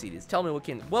what Kinseed is. Tell me what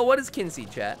Well, what is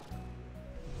Kinseed, chat?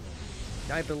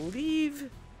 I believe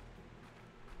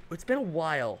it's been a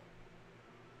while.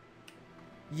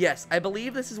 Yes, I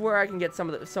believe this is where I can get some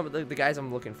of the guys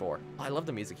I'm looking for. Oh, I love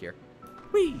the music here.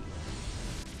 Whee!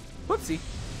 Whoopsie.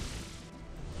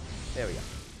 There we go.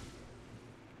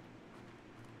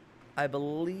 I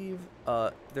believe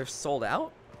they're sold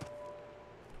out.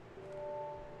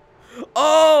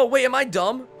 Oh, wait, am I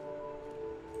dumb?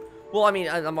 Well, I mean,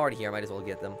 I'm already here. I might as well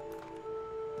get them.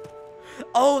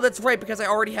 Oh, that's right, because I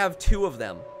already have 2 of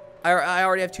them. I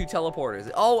already have 2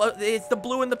 teleporters. Oh, it's the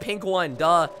blue and the pink one.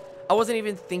 Duh. I wasn't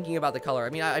even thinking about the color. I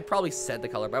mean, I probably said the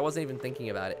color, but I wasn't even thinking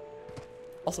about it.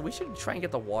 Also, we should try and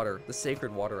get the water, the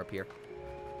sacred water up here.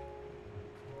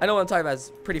 I know what I'm talking about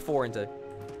is pretty foreign to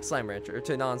Slime Rancher, or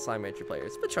to non-Slime Rancher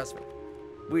players, but trust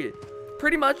me.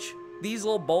 Pretty much, these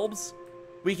little bulbs,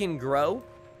 we can grow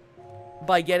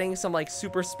by getting some, like,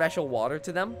 super special water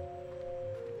to them.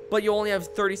 But you only have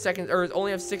 30 seconds, or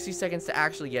only have 60 seconds to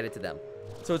actually get it to them.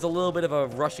 So it's a little bit of a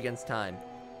rush against time.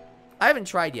 I haven't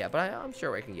tried yet, but I'm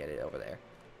sure I can get it over there.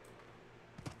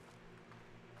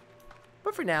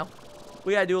 But for now,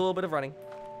 we gotta do a little bit of running.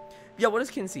 Yeah, what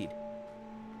is Concede?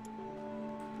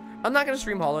 I'm not gonna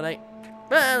stream Hollow Knight.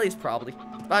 At least probably.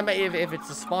 I may, if it's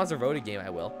a sponsor voted game, I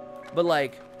will. But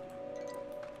like,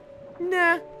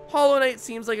 nah. Hollow Knight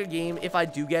seems like a game, if I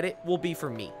do get it, will be for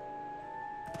me.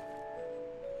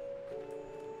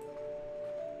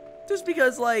 Just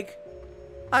because, like,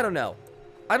 I don't know.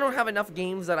 I don't have enough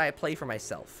games that I play for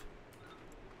myself.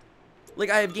 Like,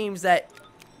 I have games that...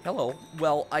 Hello.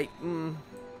 Well,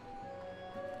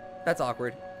 that's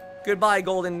awkward. Goodbye,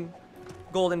 golden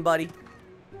buddy.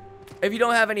 If you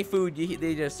don't have any food,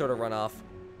 they just sort of run off.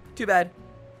 Too bad.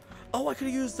 Oh, I could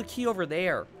have used the key over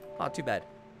there. Oh, too bad.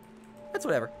 That's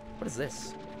whatever. What is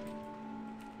this?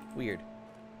 Weird.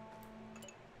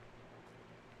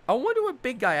 I wonder what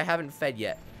big guy I haven't fed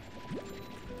yet. I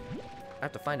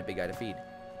have to find a big guy to feed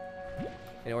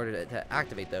in order to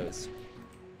activate those.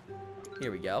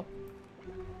 Here we go.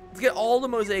 Let's get all the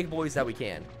mosaic boys that we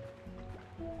can.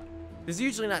 There's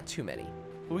usually not too many,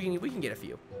 but we can get a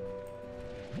few.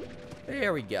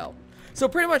 There we go. So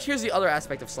pretty much here's the other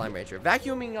aspect of Slime Rancher.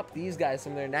 Vacuuming up these guys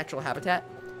from their natural habitat,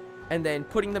 and then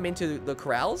putting them into the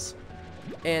corrals,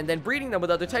 and then breeding them with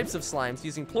other types of slimes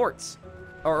using plorts,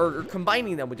 or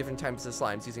combining them with different types of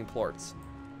slimes using plorts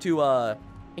to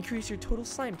increase your total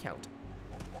slime count.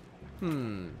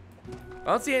 I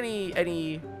don't see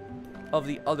any of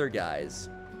the other guys.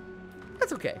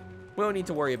 That's okay. We don't need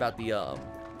to worry about the other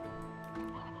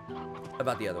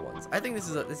ones. I think this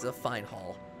is a fine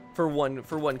haul for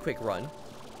one quick run.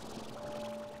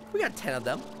 We got 10 of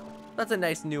them. That's a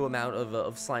nice new amount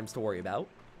of slimes to worry about.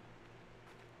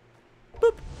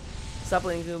 Boop. Stop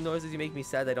playing inkling noises. You make me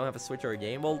sad that I don't have a Switch or a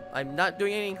game. Well, I'm not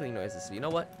doing any inkling noises, so you know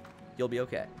what? You'll be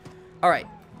okay. Alright.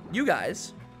 You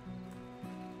guys.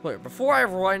 Wait, before I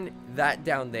run that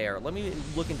down there, let me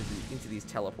look into these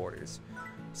teleporters.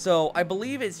 So, I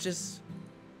believe it's just...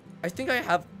 I think I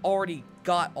have already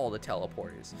got all the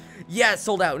teleporters. Yeah, it's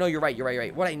sold out. No, you're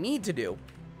right. What I need to do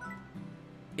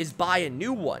is buy a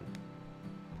new one.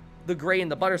 The gray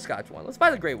and the butterscotch one. Let's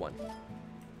buy the gray one.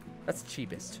 That's the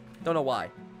cheapest. Don't know why.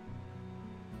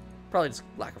 Probably just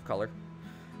lack of color.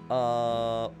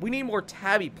 We need more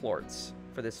tabby plorts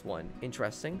for this one.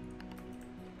 Interesting.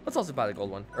 Let's also buy the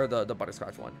gold one. Or the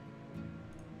butterscotch one.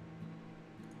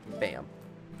 Bam.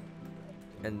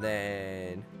 And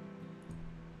then...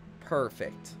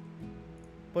 Perfect.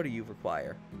 What do you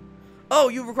require? Oh,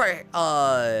 you require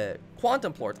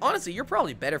quantum plorts. Honestly, you're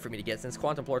probably better for me to get since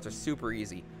quantum plorts are super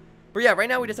easy. But yeah, right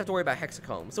now we just have to worry about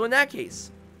hexacomb. So in that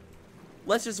case,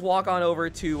 let's just walk on over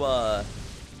to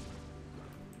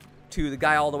the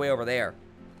guy all the way over there,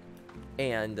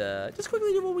 and just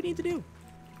quickly do what we need to do.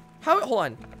 Hold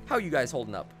on. How are you guys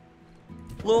holding up?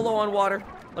 A little low on water.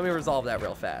 Let me resolve that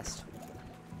real fast.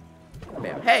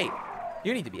 Bam. Hey,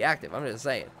 you need to be active. I'm just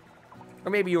saying.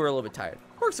 Or maybe you were a little bit tired.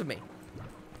 Works with me.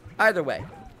 Either way.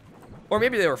 Or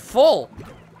maybe they were full.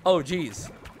 Oh, geez.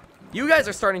 You guys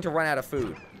are starting to run out of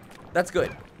food. That's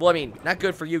good. Well, I mean, not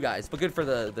good for you guys, but good for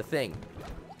the thing.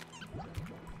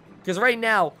 Because right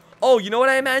now... Oh, you know what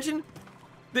I imagine?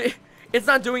 It's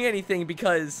not doing anything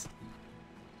because...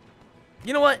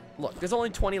 You know what? Look, there's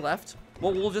only 20 left.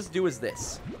 What we'll just do is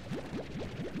this.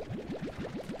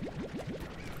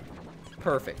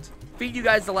 Perfect. Feed you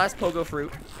guys the last pogo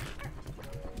fruit.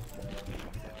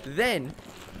 Then,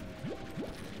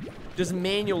 just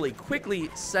manually, quickly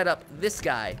set up this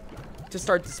guy to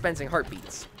start dispensing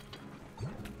heartbeats.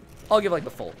 I'll give like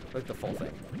the full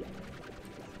thing.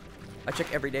 I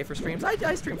check every day for streams.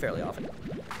 I stream fairly often.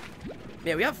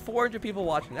 Man, we have 400 people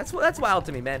watching. That's wild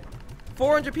to me, man.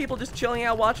 400 people just chilling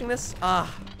out watching this.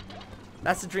 Ah,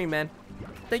 that's the dream, man.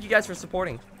 Thank you guys for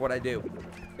supporting what I do.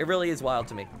 It really is wild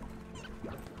to me.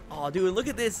 Oh, dude, look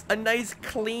at this. A nice,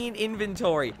 clean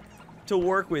inventory to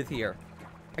work with here.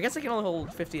 I guess I can only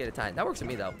hold 50 at a time. That works for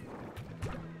me, though.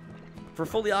 For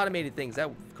fully automated things, that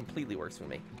completely works for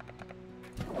me.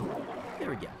 There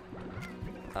we go.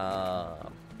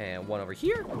 And one over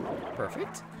here.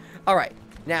 Perfect. All right.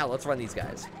 Now, let's run these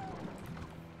guys.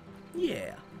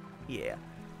 Yeah. Yeah.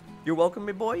 You're welcome,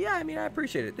 my boy. Yeah, I mean, I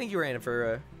appreciate it. Thank you, Random,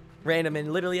 for Random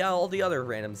and literally all the other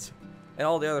randoms. And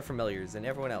all the other familiars and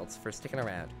everyone else for sticking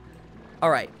around. All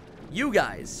right. You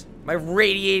guys, my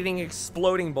radiating,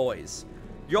 exploding boys.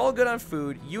 You're all good on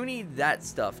food. You need that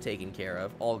stuff taken care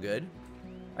of. All good.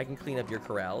 I can clean up your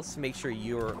corrals. Make sure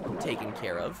you're taken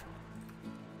care of.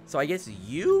 So I guess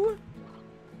you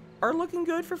are looking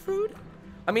good for food?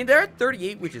 I mean, they're at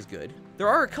 38, which is good. There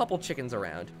are a couple chickens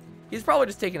around. He's probably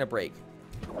just taking a break.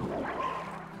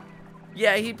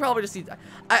 Yeah, he probably just needs...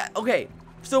 Okay,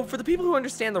 so for the people who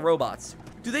understand the robots,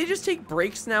 do they just take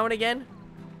breaks now and again?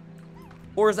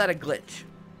 Or is that a glitch?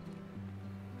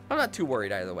 I'm not too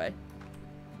worried either way.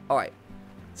 Alright.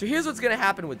 So here's what's going to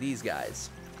happen with these guys.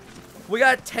 We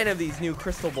got 10 of these new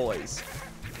crystal boys.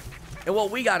 And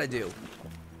what we got to do,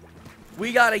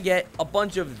 we got to get a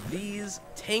bunch of these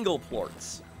tangle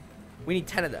plorts. We need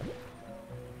 10 of them.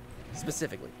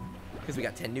 Specifically. Because we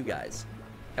got 10 new guys.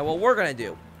 And what we're going to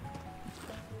do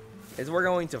is we're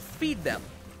going to feed them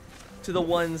to the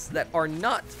ones that are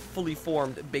not fully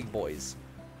formed big boys.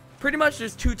 Pretty much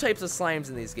there's two types of slimes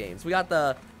in these games. We got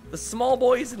the small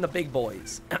boys and the big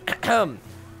boys.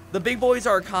 The big boys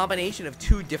are a combination of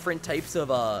two different types of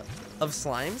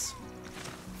slimes.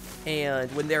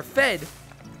 And when they're fed,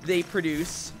 they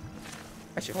produce...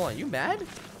 Actually, hold on, you mad?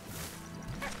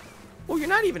 Oh, you're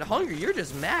not even hungry, you're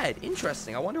just mad.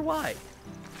 Interesting, I wonder why.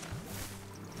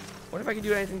 Wonder if I can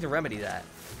do anything to remedy that.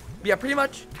 But yeah, pretty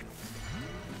much,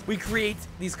 we create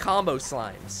these combo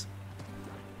slimes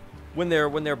when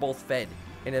they're both fed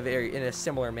in a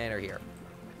similar manner here.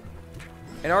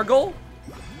 And our goal,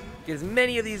 get as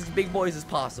many of these big boys as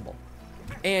possible.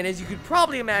 And as you could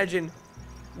probably imagine,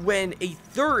 when a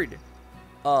third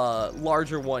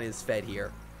larger one is fed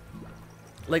here,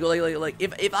 like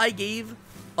if I gave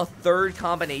a third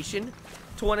combination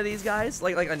to one of these guys,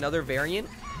 like another variant,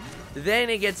 then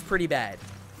it gets pretty bad,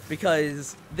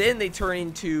 because then they turn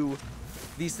into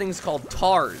these things called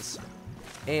tars,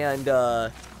 and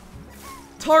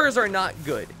tars are not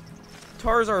good.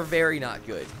 Tars are very not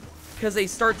good, because they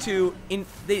start to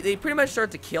they pretty much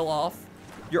start to kill off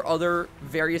your other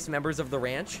various members of the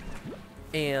ranch,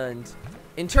 and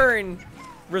in turn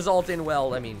result in,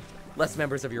 well, I mean, less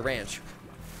members of your ranch.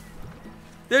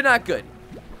 They're not good.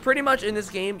 Pretty much in this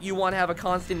game, you want to have a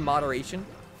constant moderation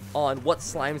on what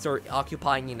slimes are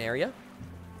occupying an area.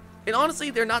 And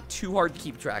honestly, they're not too hard to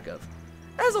keep track of.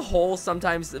 As a whole,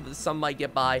 sometimes some might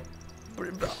get by.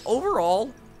 But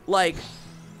overall, like,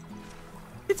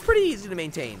 it's pretty easy to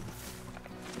maintain.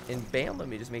 And bam, let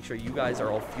me just make sure you guys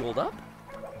are all fueled up.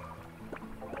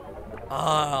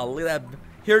 Ah, look at that.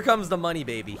 Here comes the money,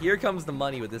 baby. Here comes the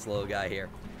money with this little guy here.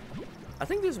 I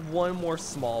think there's one more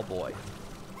small boy.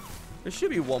 There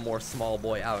should be one more small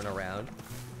boy out and around,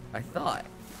 I thought.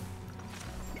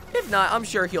 If not, I'm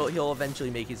sure he'll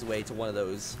eventually make his way to one of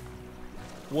those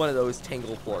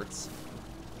tangle plorts.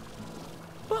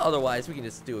 But otherwise, we can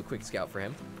just do a quick scout for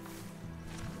him.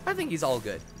 I think he's all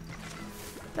good.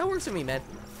 That works for me, man.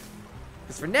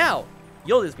 Because for now,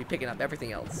 you'll just be picking up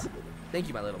everything else. Thank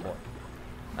you, my little boy.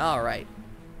 All right.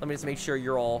 Let me just make sure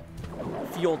you're all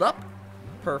fueled up.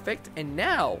 Perfect. And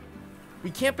now,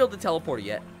 we can't build the teleporter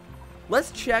yet.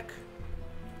 Let's check.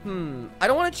 I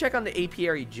don't want to check on the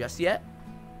apiary just yet.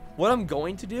 What I'm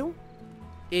going to do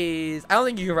is... I don't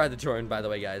think you can ride the drone, by the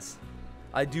way, guys.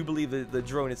 I do believe the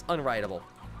drone is unrideable.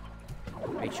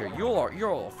 Make sure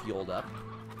you're all fueled up.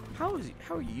 How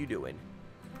are you doing?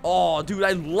 Oh, dude,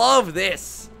 I love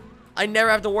this. I never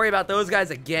have to worry about those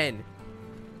guys again.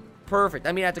 Perfect.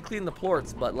 I mean, I have to clean the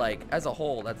plorts, but, like, as a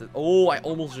whole, that's... Oh, I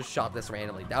almost just shot this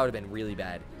randomly. That would have been really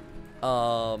bad.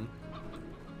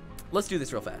 Let's do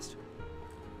this real fast.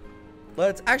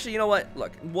 Let's... Actually, you know what?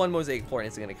 Look, one mosaic plort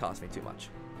isn't going to cost me too much.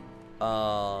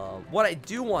 What I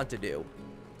do want to do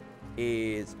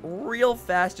is real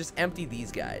fast just empty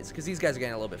these guys, because these guys are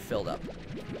getting a little bit filled up.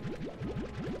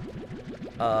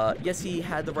 Yes, he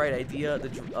had the right idea.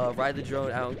 Ride the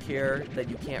drone. I don't care that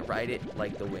you can't ride it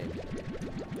like the wind.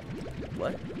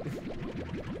 What?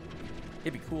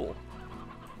 It'd be cool.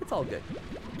 It's all good.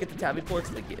 Get the tabby ports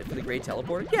for the great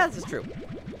teleporter. Yeah, this is true.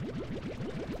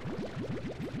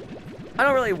 I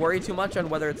don't really worry too much on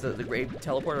whether it's the great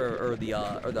teleporter or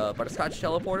the butterscotch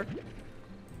teleporter,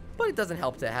 but it doesn't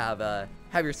help to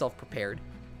have yourself prepared.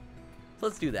 So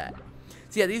let's do that.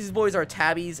 So yeah, these boys are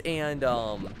tabbies and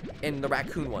the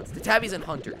raccoon ones. The tabbies and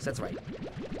hunters. That's right.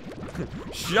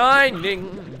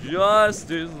 Shining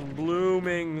justice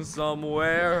blooming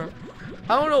somewhere.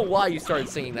 I don't know why you started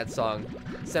singing that song,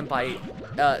 Senpai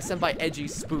Edgy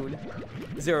Spoon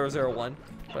 001,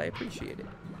 but I appreciate it.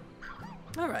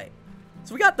 All right.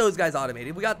 So we got those guys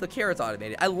automated. We got the carrots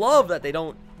automated. I love that they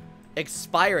don't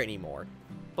expire anymore,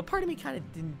 but part of me kind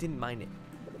of didn't mind it.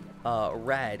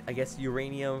 Rad. I guess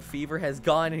uranium fever has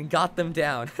gone and got them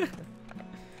down.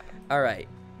 All right.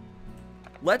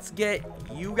 Let's get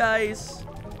you guys.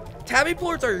 Tabby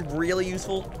plorts are really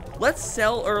useful. Let's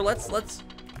sell, or let's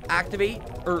activate,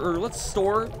 or let's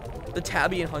store the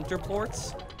tabby and hunter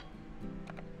plorts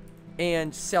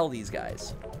and sell these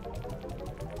guys.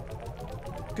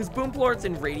 Because boom plorts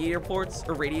and radiated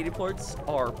plorts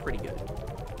are pretty good.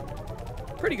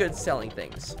 Pretty good selling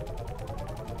things.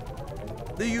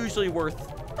 They're usually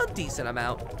worth a decent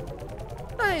amount.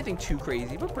 Not anything too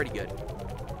crazy, but pretty good.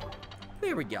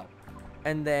 There we go.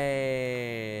 And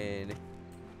then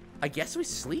I guess we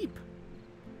sleep.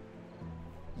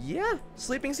 Yeah,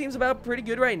 sleeping seems about pretty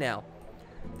good right now.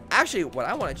 Actually, what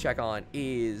I want to check on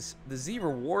is the Z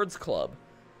Rewards Club.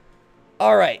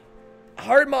 All right.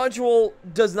 Heart module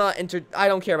does not enter. I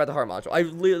don't care about the heart module. I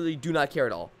literally do not care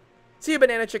at all. See a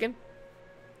banana chicken.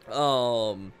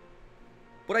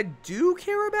 What I do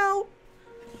care about,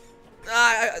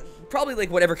 probably like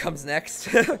whatever comes next.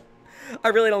 I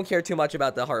really don't care too much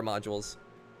about the heart modules.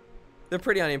 They're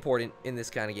pretty unimportant in this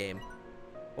kind of game.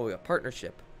 Oh, we got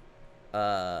partnership.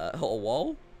 Oh,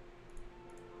 whoa.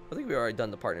 I think we already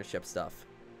done the partnership stuff.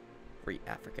 Free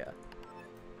Africa.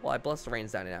 Well, I blessed the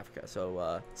rains down in Africa,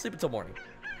 so sleep until morning.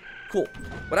 Cool.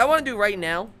 What I want to do right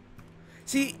now,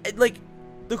 see, like,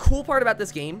 the cool part about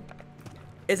this game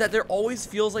is that there always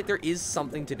feels like there is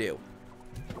something to do.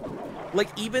 Like,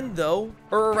 even though,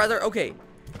 or rather, okay,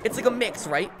 it's like a mix,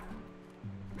 right?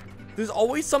 There's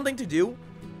always something to do,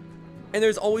 and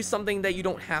there's always something that you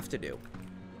don't have to do.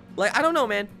 Like, I don't know,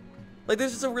 man. Like,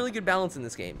 there's just a really good balance in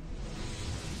this game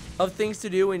of things to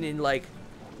do, and in, like,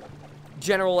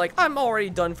 general, like, I'm already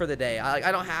done for the day.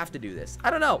 I don't have to do this. I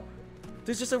don't know.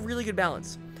 There's just a really good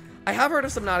balance. I have heard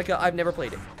of Subnautica. I've never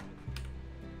played it.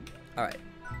 All right.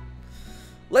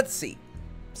 Let's see.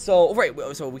 So, right,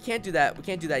 so we can't do that. We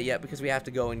can't do that yet because we have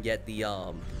to go and get the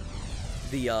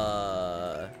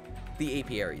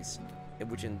apiaries.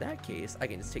 Which in that case, I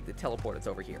can just take the teleporter that's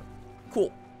over here.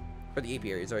 Cool. Or the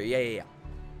apiaries. Or yeah.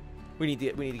 We need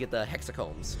to get the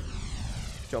hexacombs.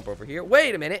 Jump over here.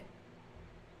 Wait a minute.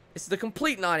 This is the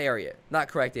complete not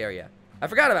correct area. I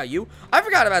forgot about you. I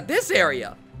forgot about this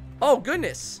area. Oh,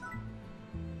 goodness.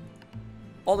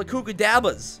 All the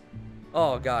kookadabbas.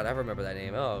 Oh, God. I remember that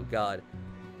name. Oh, God.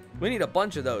 We need a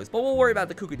bunch of those. But we'll worry about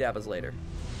the kookadabbas later.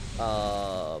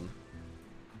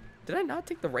 Did I not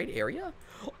take the right area?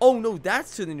 Oh, no.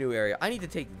 That's to the new area. I need to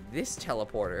take this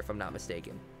teleporter, if I'm not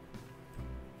mistaken.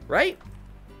 Right?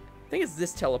 I think it's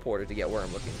this teleporter to get where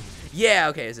I'm looking. Yeah,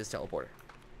 okay. It's this teleporter.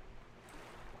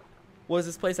 What is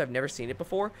this place? I've never seen it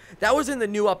before. That was in the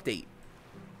new update.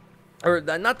 Or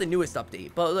not the newest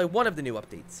update, but like one of the new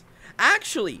updates.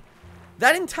 Actually,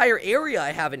 that entire area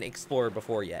I haven't explored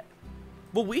before yet.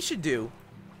 What we should do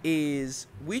is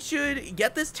we should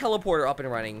get this teleporter up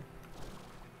and running.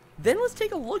 Then let's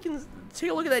take a look at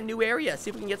that new area. See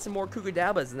if we can get some more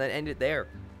kookadabbas and then end it there.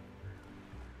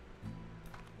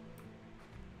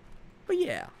 But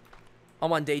yeah.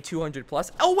 I'm on day 200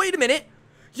 plus. Oh, wait a minute.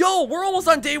 Yo, we're almost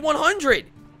on day 100.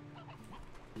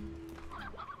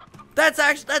 That's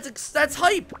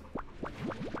hype.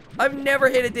 I've never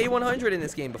hit a day 100 in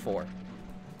this game before.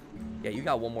 Yeah, you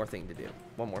got one more thing to do.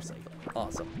 One more cycle.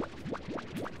 Awesome.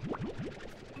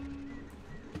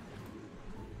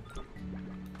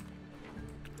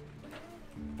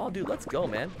 Oh, dude, let's go,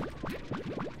 man.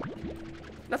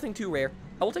 Nothing too rare.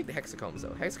 I will take the hexacombs, though.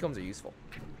 Hexacombs are useful.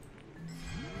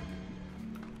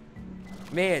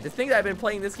 Man, to think that I've been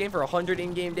playing this game for 100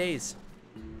 in-game days.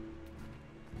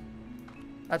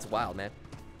 That's wild, man.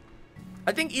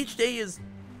 I think each day is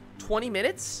 20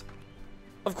 minutes.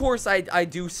 Of course, I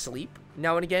do sleep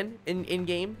now and again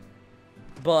in-game.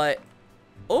 But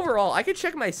overall, I could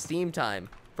check my Steam time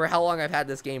for how long I've had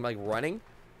this game, like, running.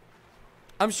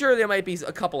 I'm sure there might be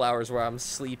a couple hours where I'm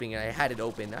sleeping and I had it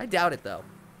open. I doubt it, though.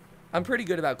 I'm pretty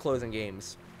good about closing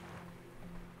games.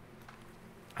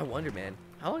 I wonder, man.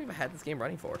 How long have I had this game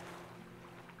running for?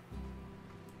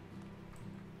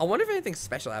 I wonder if anything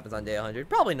special happens on day 100.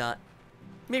 Probably not.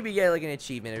 Maybe get like an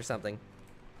achievement or something.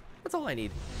 That's all I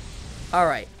need.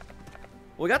 Alright.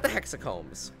 We got the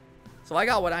hexacombs. So I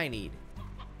got what I need.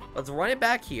 Let's run it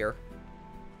back here.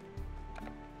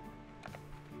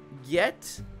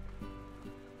 Get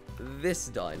this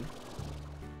done.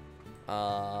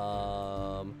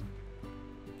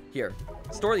 Here.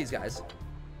 Store these guys.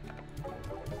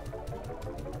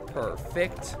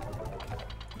 Perfect.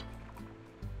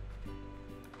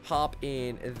 Hop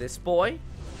in this boy.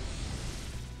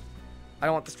 I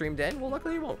don't want the stream to end. Well,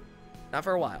 luckily it won't. Not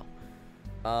for a while.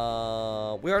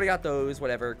 We already got those.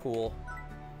 Whatever. Cool.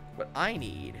 What I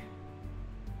need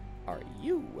are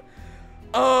you.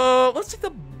 Let's take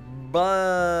the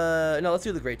no, let's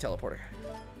do the great teleporter.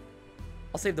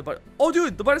 I'll save the oh,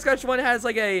 dude, the butterscotch one has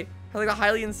like a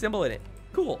Hylian symbol in it.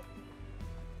 Cool.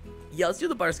 Yeah, let's do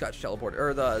the butterscotch teleporter,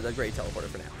 or the great teleporter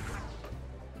for now.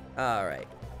 All right.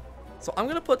 So I'm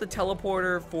gonna put the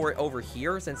teleporter for it over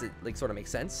here since it like sort of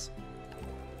makes sense.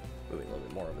 Moving a little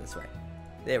bit more over this way.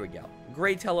 There we go.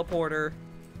 Great teleporter.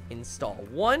 Install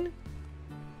 1.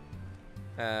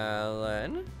 And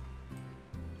then.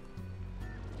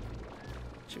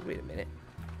 Actually, wait a minute.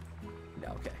 No,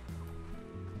 okay.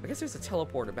 I guess there's a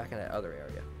teleporter back in that other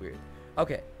area. Weird.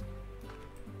 Okay.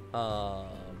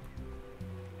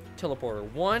 Teleporter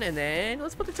 1, and then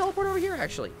let's put the teleporter over here,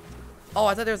 actually. Oh,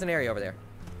 I thought there was an area over there.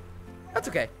 That's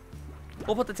okay.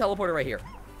 We'll put the teleporter right here.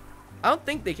 I don't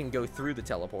think they can go through the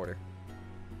teleporter.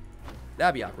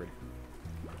 That'd be awkward.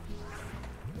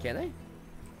 Can they?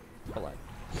 Hold on.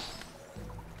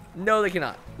 No, they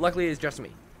cannot. Luckily, it's just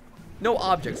me. No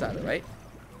objects either, right?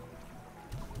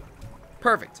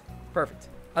 Perfect. Perfect.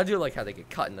 I do like how they get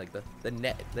cut in like the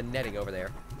netting over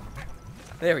there.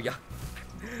 There we go.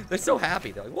 They're so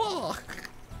happy. They're like, whoa.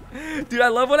 Dude, I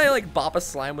love when I like bop a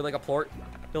slime with like a plort.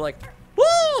 They're like,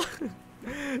 whoa.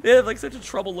 They have like such a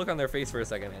troubled look on their face for a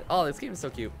second, man. Oh, this game is so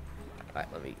cute. All right,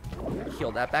 let me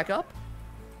heal that back up.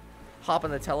 Hop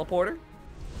on the teleporter.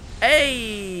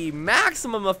 Hey,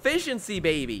 maximum efficiency,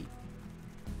 baby.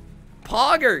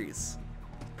 Poggers.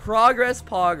 Progress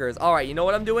poggers. All right, you know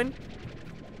what I'm doing?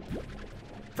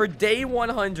 For day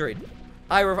 100,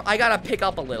 I gotta pick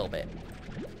up a little bit.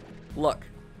 Look,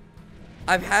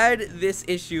 I've had this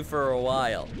issue for a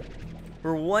while.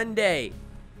 For one day,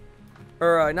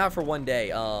 or not for one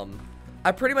day,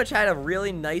 I pretty much had a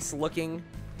really nice looking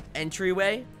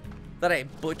entryway that I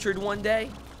butchered one day.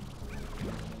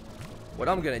 What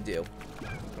I'm gonna do,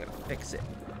 I'm gonna fix it.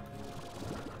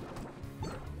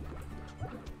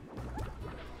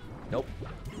 Nope.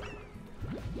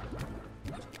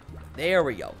 There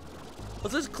we go.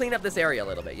 Let's just clean up this area a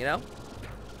little bit, you know?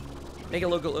 Make it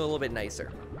look a little bit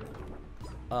nicer.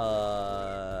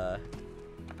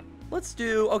 Let's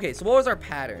do... Okay, so what was our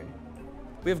pattern?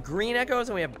 We have green echoes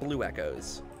and we have blue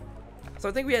echoes. So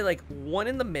I think we had like one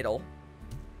in the middle.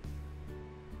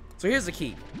 So here's the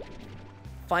key.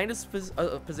 Find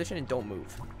a position and don't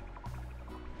move.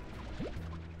 A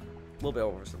little bit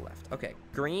over to the left. Okay,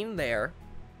 green there.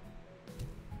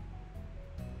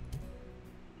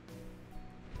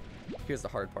 Here's the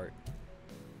hard part.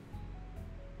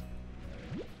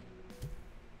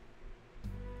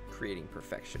 Creating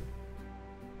perfection.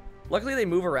 Luckily, they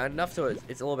move around enough so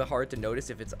it's a little bit hard to notice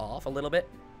if it's off a little bit.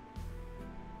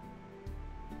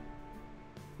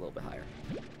 A little bit higher.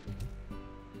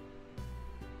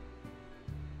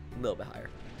 A little bit higher.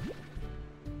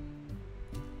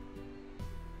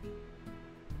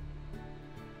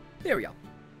 There we go.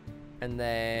 And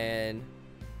then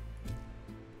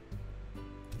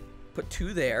put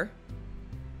 2 there.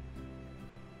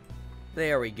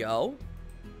 There we go.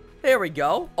 There we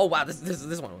go. Oh wow, this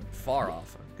one went far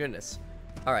off. Goodness.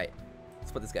 All right,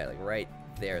 let's put this guy like right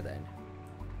there then.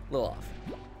 A little off.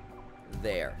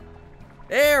 There.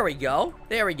 There we go.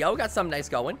 There we go. Got something nice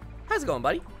going. How's it going,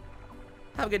 buddy?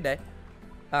 Have a good day.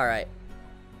 All right.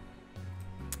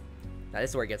 Now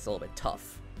this is where it gets a little bit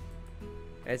tough.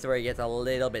 This is where it gets a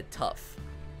little bit tough.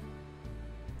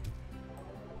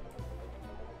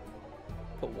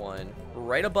 Put one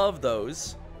right above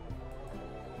those.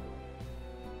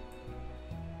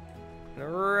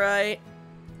 Right.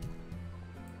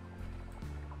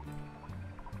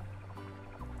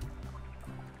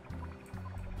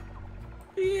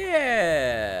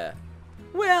 Yeah.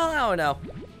 Well, I don't know.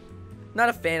 Not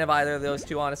a fan of either of those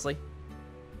two, honestly.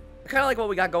 I kind of like what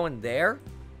we got going there.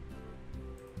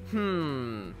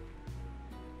 How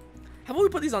about we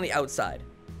put these on the outside?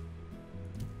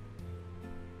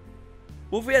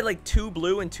 What if we had like 2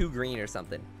 blue and 2 green or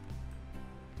something?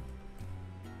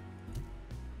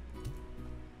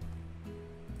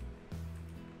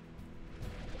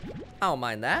 I don't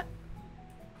mind that.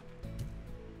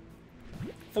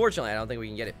 Fortunately, I don't think we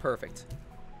can get it perfect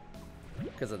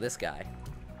because of this guy.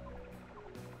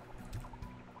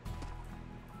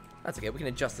 That's okay. We can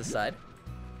adjust this side.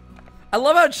 I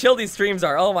love how chill these streams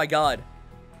are. Oh my god.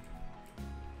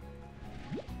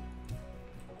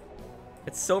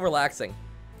 It's so relaxing.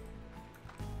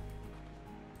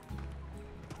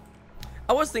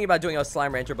 I was thinking about doing a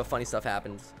Slime Rancher, but funny stuff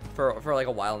happens for like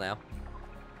a while now.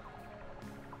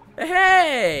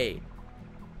 Hey!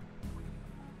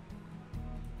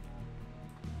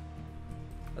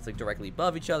 That's like directly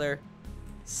above each other.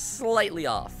 Slightly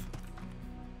off.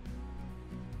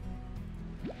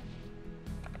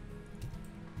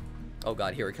 Oh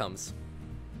god, here it comes.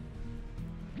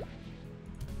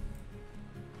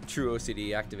 True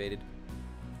OCD activated.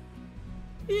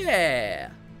 Yeah!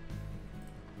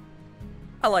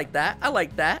 I like that. I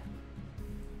like that.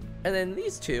 And then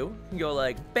these two can go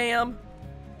like bam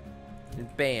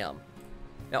and bam.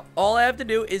 Now all I have to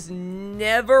do is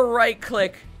never right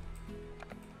click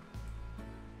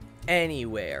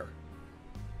anywhere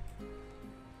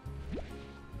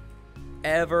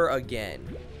ever again.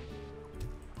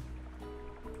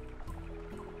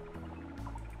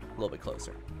 A little bit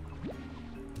closer.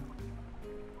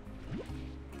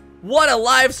 What a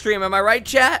live stream, am I right,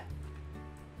 chat?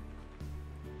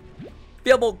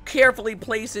 Failboat carefully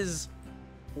places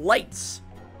lights.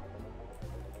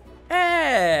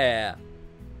 Yeah.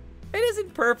 It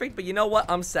isn't perfect, but you know what?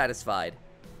 I'm satisfied.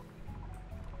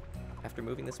 After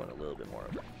moving this one a little bit more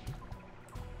over.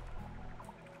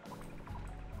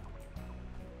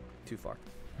 Too far.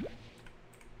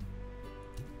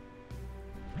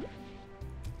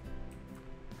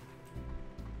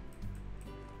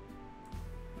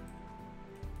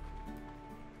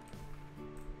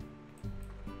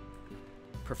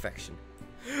 Perfection.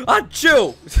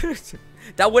 Achoo!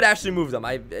 That would actually move them.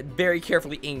 I very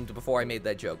carefully aimed before I made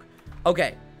that joke.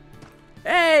 Okay.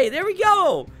 Hey, there we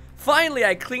go. Finally,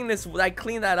 I cleaned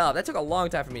that up. That took a long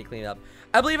time for me to clean up.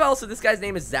 I believe also this guy's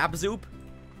name is Zapzoop.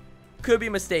 Could be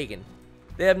mistaken.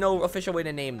 They have no official way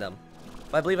to name them.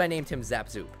 But I believe I named him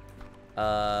Zapzoop.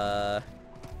 And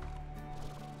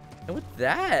with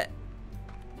that,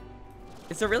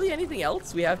 is there really anything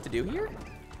else we have to do here?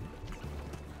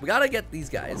 We gotta get these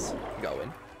guys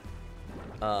going.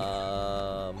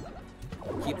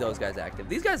 Keep those guys active.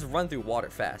 These guys run through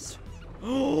water fast.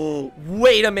 Oh,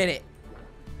 wait a minute.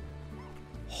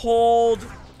 Hold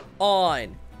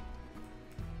on.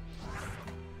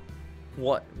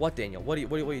 What, Daniel? What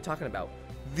are you talking about?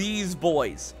 These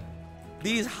boys.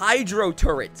 These hydro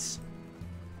turrets.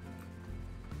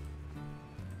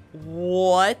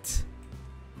 What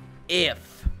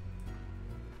if?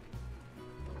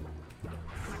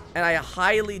 And I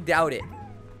highly doubt it.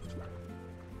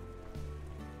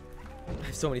 I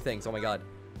have so many things. Oh my god.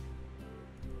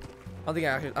 I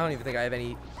don't even think I have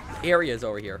any areas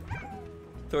over here.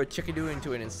 Throw a chickadee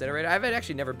into an incinerator. I've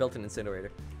actually never built an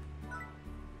incinerator.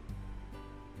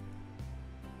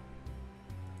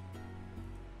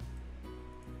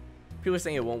 People are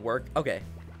saying it won't work. Okay.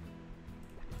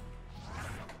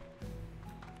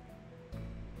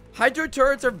 Hydro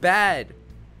turrets are bad.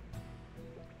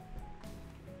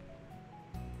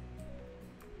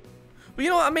 But you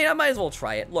know what? I mean, I might as well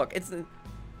try it. Look, I'm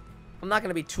not going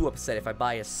to be too upset if I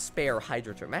buy a spare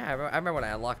hydro turret. Man, I remember when I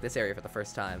unlocked this area for the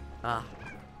first time. Ah.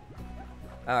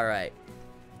 Alright.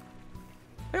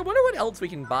 I wonder what else we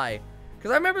can buy.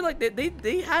 Because I remember, like,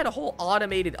 they had a whole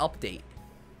automated update.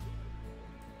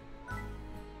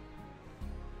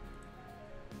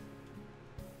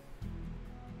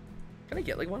 Can I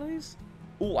get, like, one of these?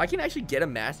 Ooh, I can actually get a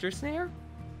master snare?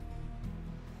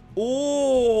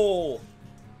 Ooh!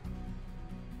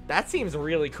 That seems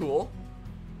really cool.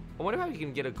 I wonder how we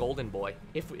can get a golden boy.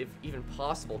 If even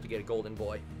possible to get a golden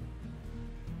boy.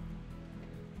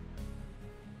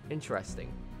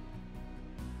 Interesting.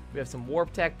 We have some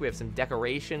warp tech. We have some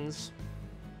decorations.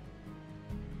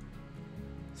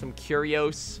 Some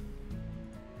curios.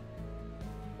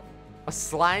 A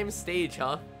slime stage,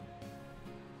 huh?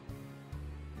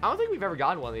 I don't think we've ever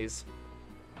gotten one of these.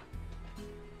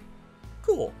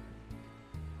 Cool.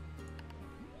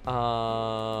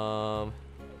 Trying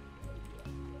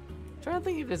to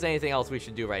think if there's anything else we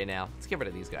should do right now. Let's get rid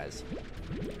of these guys.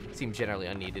 Seem generally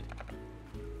unneeded.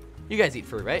 You guys eat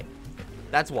fruit, right?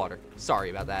 That's water. Sorry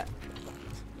about that.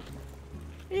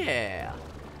 Yeah.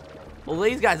 Well,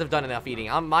 these guys have done enough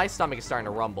eating. My stomach is starting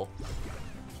to rumble.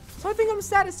 So I think I'm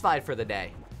satisfied for the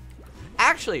day.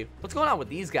 Actually, what's going on with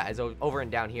these guys over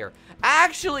and down here?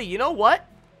 Actually, you know what?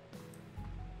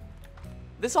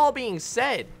 This all being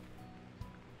said,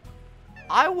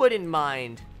 I wouldn't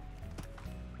mind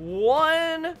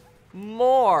one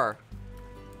more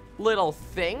little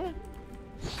thing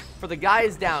for the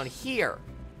guys down here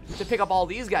to pick up all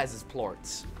these guys'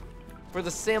 plorts for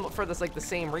the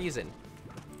same reason.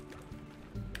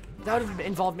 That would have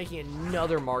involved making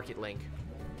another market link.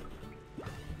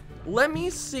 Let me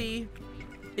see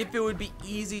if it would be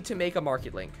easy to make a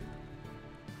market link.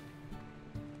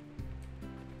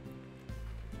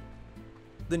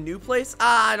 The new place?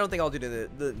 I don't think I'll do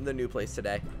the new place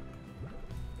today.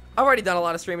 I've already done a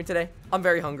lot of streaming today. I'm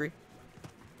very hungry.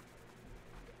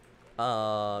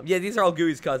 Yeah, these are all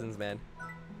Gooey's cousins, man.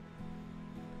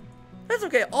 That's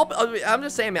okay. I'm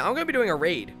just saying, man, I'm going to be doing a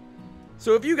raid.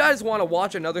 So if you guys want to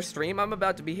watch another stream, I'm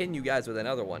about to be hitting you guys with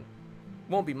another one.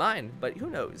 Won't be mine, but who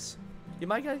knows? You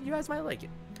guys might like it.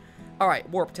 All right,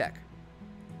 warp tech.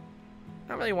 I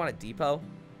don't really want a depot.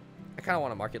 I kind of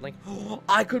want a market link.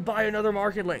 I could buy another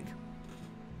market link.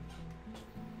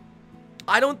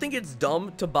 I don't think it's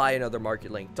dumb to buy another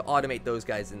market link to automate those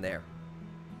guys in there.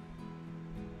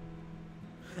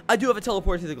 I do have a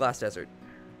teleport to the glass desert.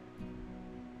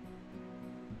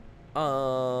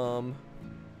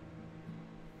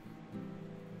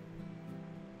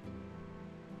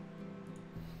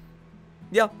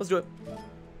 Yeah, let's do it.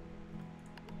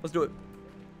 Let's do it.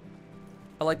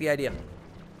 I like the idea.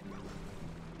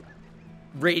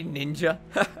 Raid Ninja.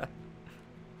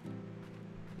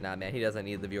 Nah, man, he doesn't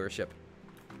need the viewership.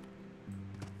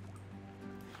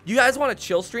 You guys want a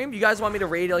chill stream? You guys want me to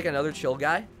raid like another chill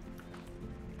guy?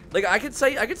 Like I could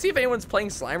see if anyone's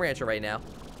playing Slime Rancher right now,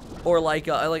 or like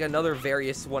another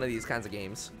various one of these kinds of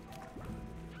games.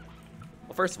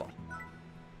 Well, first of all,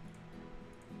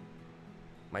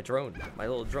 my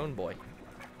little drone boy.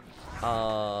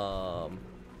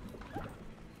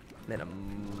 Then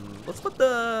let's put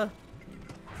the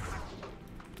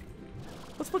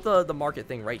market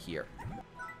thing right here.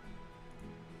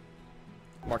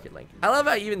 Market link. I love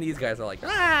how even these guys are like,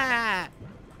 ah,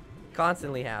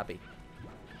 constantly happy.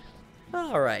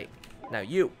 All right, now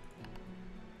you.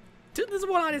 Dude, there's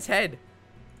one on his head.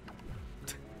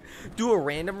 Do a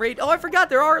random raid. Oh, I forgot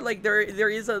there are like there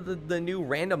is the new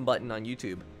random button on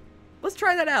YouTube. Let's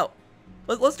try that out.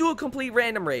 Let's do a complete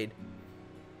random raid.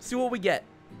 See what we get.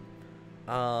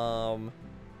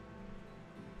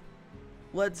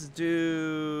 Let's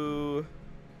do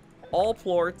all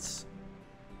plorts,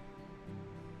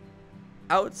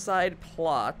 outside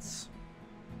plots.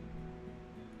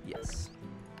 Yes.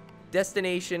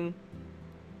 Destination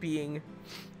being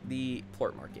the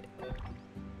plort market.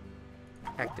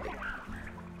 Activate.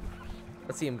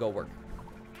 Let's see him go work.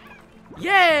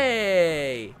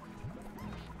 Yay!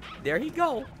 There he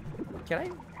go. Can I?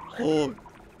 Oh.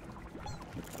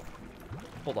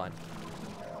 Hold on.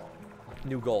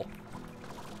 New goal.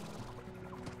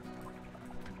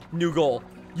 New goal.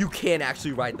 You can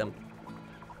actually ride them.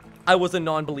 I was a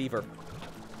non-believer.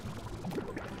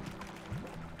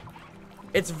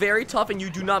 It's very tough and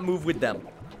you do not move with them.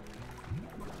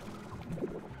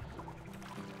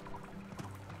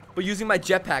 But using my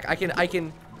jetpack, I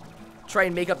can try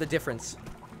and make up the difference.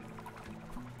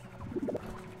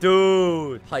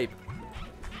 Dude, hype.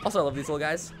 Also, I love these little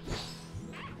guys.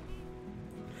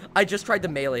 I just tried to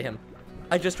melee him.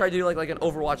 I just tried to do like an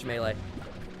Overwatch melee.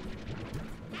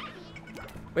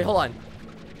 Wait, hold on.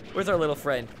 Where's our little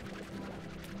friend?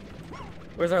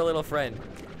 Where's our little friend?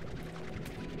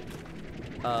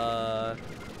 Over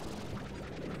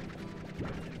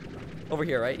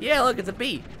here, right? Yeah, look, it's a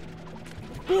bee.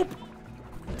 Boop.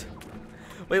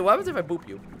 Wait, what happens if I boop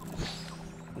you?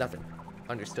 Nothing.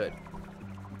 Understood.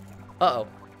 Uh-oh.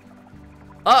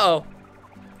 Uh-oh.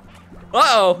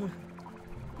 Uh-oh.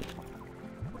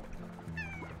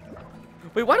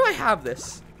 Wait, why do I have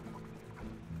this?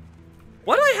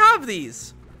 Why do I have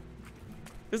these?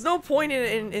 There's no point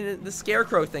in the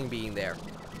scarecrow thing being there.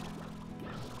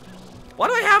 Why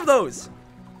do I have those?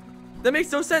 That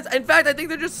makes no sense. In fact, I think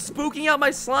they're just spooking out my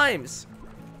slimes.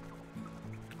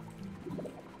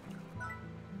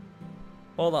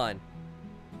 Hold on.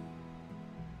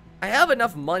 I have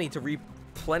enough money to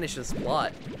replenish this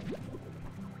plot.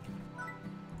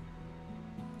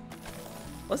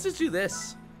 Let's just do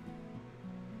this.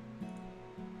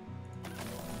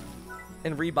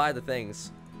 And rebuy the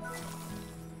things.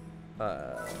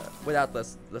 Without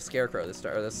the scarecrow this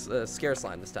time, or the scare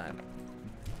slime this time.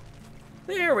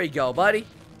 There we go, buddy.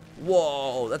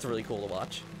 Whoa, that's really cool to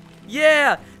watch.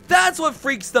 Yeah, that's what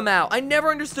freaks them out. I never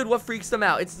understood what freaks them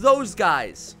out. It's those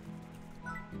guys.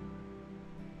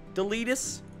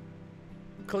 Deletus,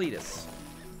 Cletus.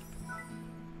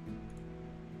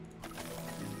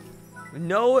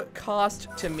 No cost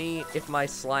to me if my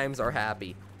slimes are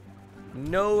happy.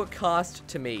 No cost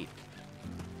to me.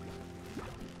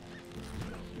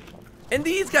 And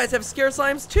these guys have scare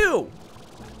slimes too.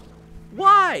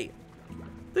 Why?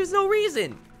 There's no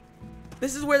reason.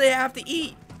 This is where they have to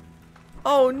eat.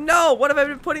 Oh no, what have I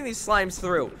been putting these slimes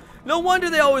through? No wonder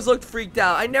they always looked freaked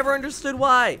out. I never understood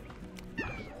why.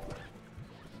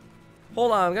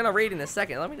 Hold on, I'm gonna raid in a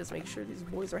second. Let me just make sure these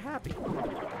boys are happy.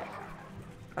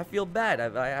 I feel bad.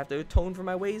 I have to atone for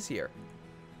my ways here.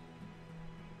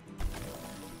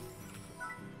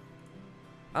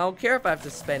 I don't care if I have to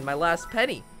spend my last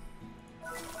penny.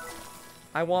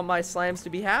 I want my slimes to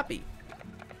be happy.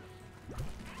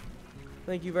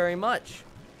 Thank you very much.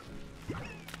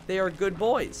 They are good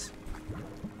boys.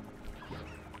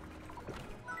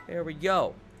 There we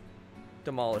go.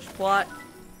 Demolish plot.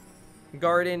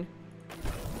 Garden.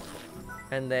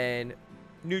 And then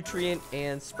nutrient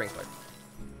and sprinkler.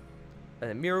 And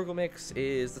then miracle mix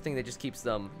is the thing that just keeps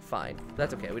them fine.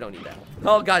 That's okay, we don't need that.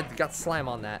 Oh god, got slime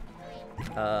on that.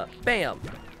 Bam.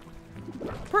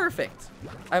 Perfect.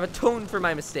 I have atoned for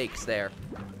my mistakes there.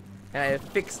 And I have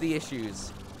fixed the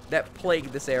issues that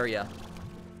plagued this area.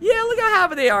 Yeah, look how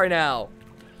happy they are now.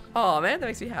 Oh man, that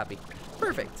makes me happy.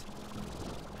 Perfect.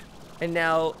 And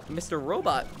now Mr.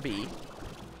 Robot Bee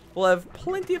will have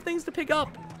plenty of things to pick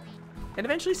up and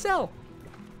eventually sell.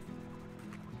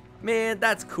 Man,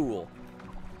 that's cool.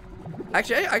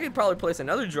 Actually, I could probably place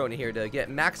another drone in here to get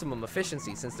maximum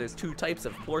efficiency since there's 2 types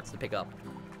of plorts to pick up.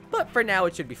 But for now,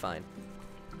 it should be fine.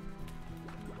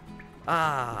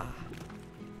 Ah.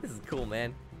 This is cool,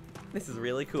 man. This is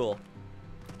really cool.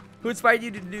 Who inspired you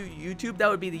to do YouTube? That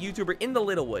would be the YouTuber in the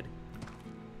Littlewood.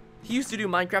 He used to do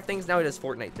Minecraft things, now he does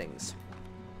Fortnite things.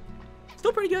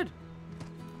 Still pretty good.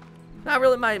 Not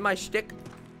really my shtick.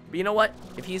 But you know what?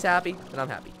 If he's happy, then I'm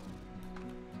happy.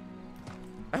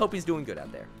 I hope he's doing good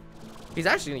out there. He's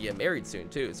actually gonna get married soon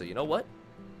too, so you know what?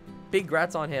 Big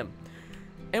grats on him.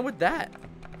 And with that,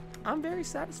 I'm very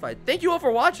satisfied. Thank you all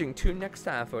for watching. Tune next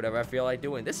time for whatever I feel like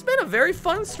doing. This has been a very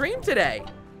fun stream today.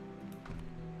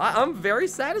 I'm very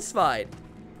satisfied.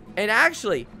 And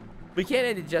actually, we can't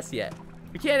end it just yet.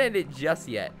 We can't end it just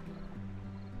yet.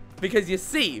 Because you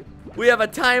see, we have a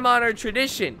time-honored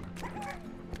tradition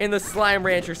in the Slime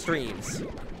Rancher streams.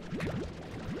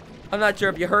 I'm not sure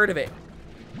if you heard of it.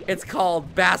 It's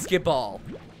called basketball.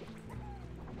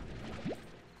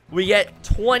 We get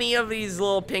 20 of these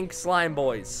little pink slime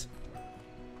boys.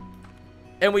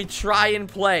 And we try and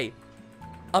play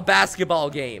a basketball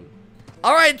game.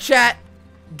 Alright, chat.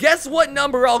 Guess what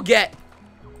number I'll get?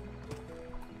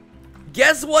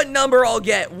 Guess what number I'll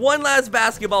get? One last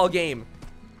basketball game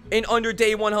in under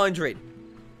day 100.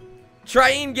 Try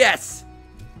and guess.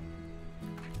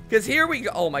 Because here we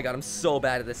go. Oh my god, I'm so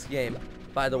bad at this game,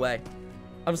 by the way.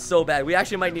 I'm so bad. We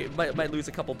actually might lose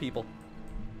a couple people.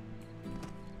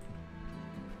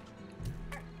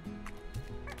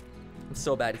 I'm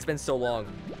so bad. It's been so long.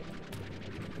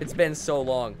 It's been so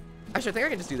long. Actually, I think I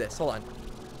can just do this. Hold on.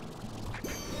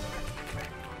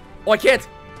 Oh, I can't.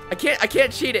 I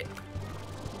can't cheat it.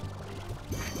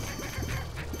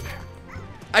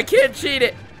 I can't cheat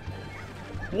it.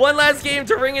 One last game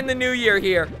to ring in the new year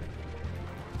here.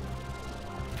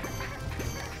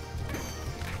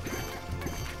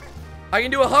 I can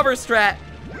do a hover strat.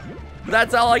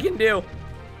 That's all I can do.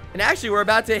 And actually, we're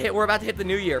about to hit the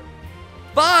new year.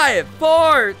 5,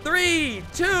 4, 3,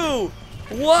 2,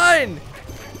 1.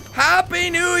 Happy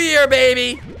New Year,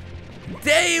 baby.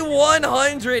 Day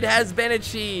 100 has been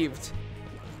achieved.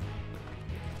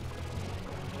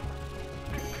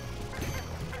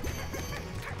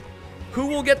 Who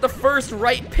will get the first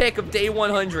right pick of day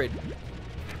 100?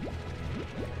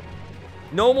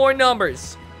 No more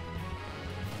numbers.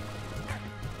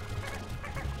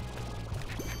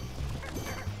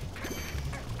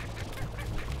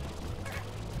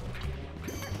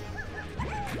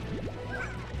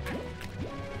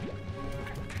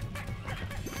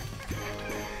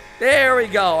 There we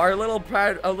go, our little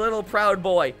proud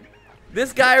boy.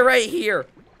 This guy right here.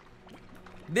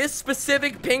 This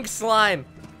specific pink slime.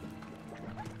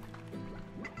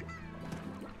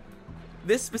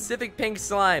 This specific pink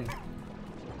slime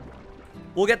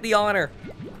will get the honor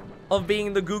of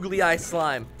being the googly eye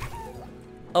slime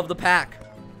of the pack.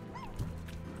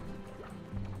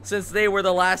 Since they were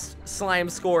the last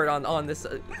slime scored on this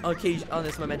occasion, on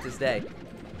this momentous day.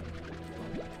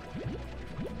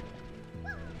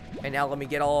 And now let me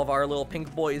get all of our little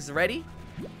pink boys ready.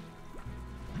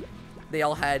 They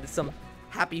all had some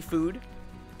happy food.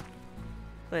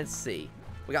 Let's see.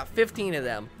 We got 15 of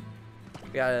them.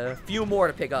 We got a few more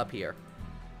to pick up here.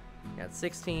 We got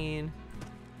 16.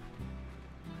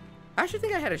 I actually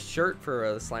think I had a shirt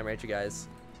for the Slime Rancher guys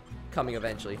coming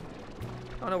eventually.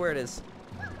 I don't know where it is.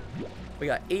 We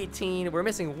got 18. We're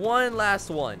missing one last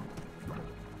one.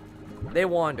 They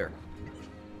wander.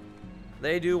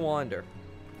 They do wander.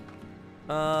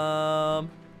 I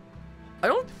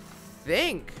don't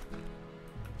think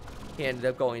he ended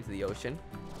up going into the ocean.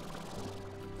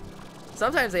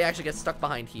 Sometimes they actually get stuck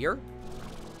behind here.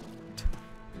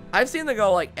 I've seen them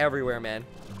go like everywhere, man.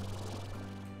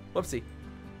 Whoopsie.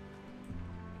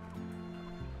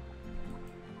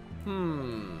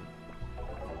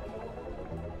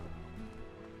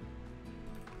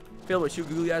 Failboat, shoot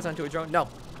googly eyes onto a drone? No.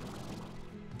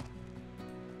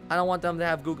 I don't want them to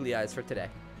have googly eyes for today.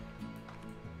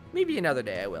 Maybe another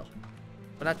day I will.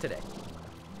 But not today.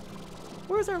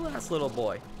 Where's our last little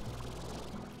boy?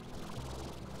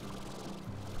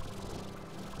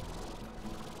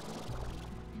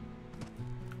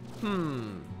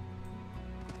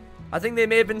 I think they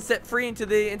may have been set free into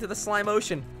the slime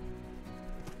ocean.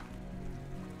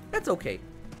 That's okay.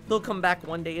 They'll come back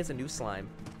one day as a new slime.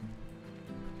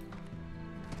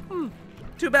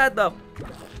 Too bad though.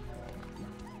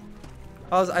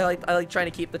 I like trying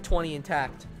to keep the 20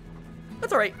 intact.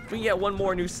 That's alright. We can get one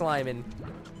more new slime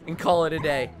and call it a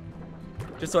day.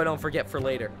 Just so I don't forget for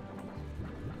later.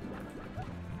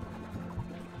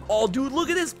 Oh, dude, look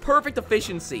at this perfect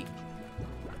efficiency.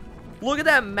 Look at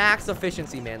that max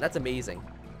efficiency, man. That's amazing.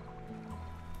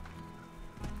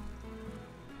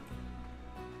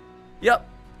 Yep.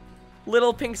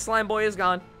 Little pink slime boy is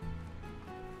gone.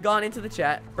 Gone into the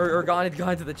chat. Or gone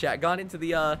into the chat. Gone into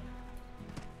the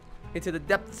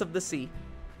depths of the sea.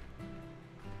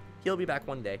 He'll be back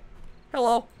one day.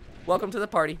 Hello. Welcome to the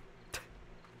party.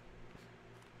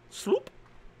 Sloop.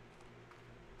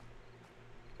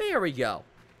 There we go.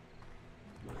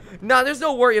 Nah, there's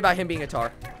no worry about him being a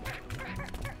tar.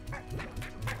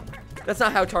 That's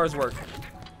not how tars work.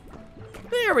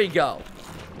 There we go.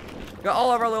 Got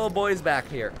all of our little boys back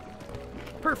here.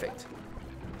 Perfect.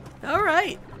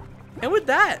 Alright. And with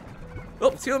that... Oh,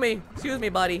 excuse me,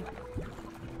 buddy.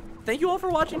 Thank you all for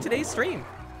watching today's stream.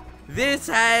 This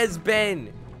has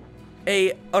been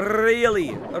a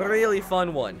really, really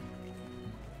fun one.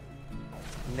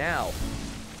 Now,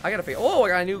 I gotta figure... Oh, I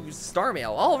got a new star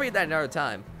mail. I'll read that another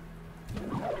time.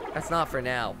 That's not for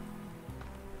now.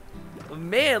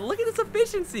 Man, look at this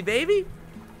efficiency, baby.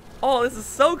 Oh, this is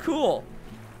so cool.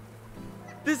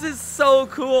 This is so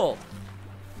cool.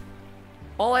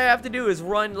 All I have to do is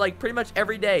run like pretty much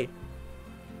every day.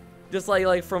 Just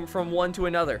like from one to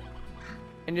another.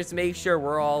 And just make sure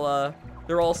we're all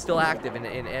they're all still active and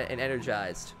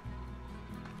energized.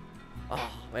 Oh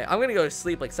man, I'm gonna go to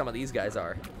sleep like some of these guys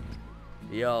are.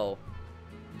 Yo.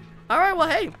 Alright, well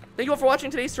hey, thank you all for watching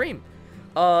today's stream.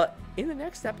 In the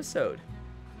next episode,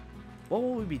 what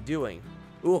will we be doing?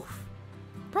 Oof.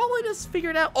 Probably just figure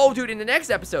it out. Oh dude, in the next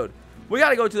episode, we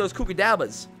gotta go to those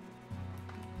Kookadoobas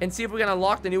and see if we can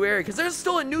unlock the new area, because there's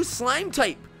still a new slime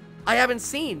type I haven't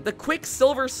seen. The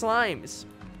Quicksilver slimes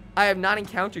I have not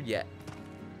encountered yet.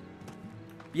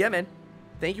 Yeah, man.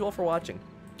 Thank you all for watching.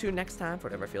 Tune next time for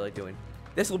whatever I feel like doing.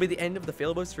 This will be the end of the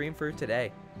Failboat stream for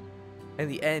today. And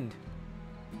the end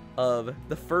of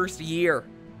the first year.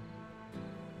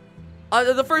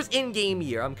 The first in-game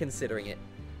year, I'm considering it.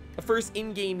 The first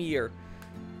in-game year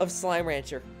of Slime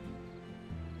Rancher.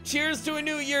 Cheers to a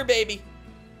new year, baby.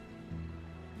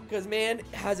 Because, man,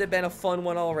 has it been a fun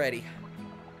one already.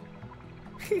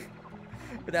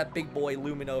 With that big boy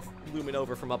looming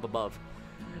over from up above.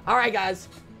 Alright, guys.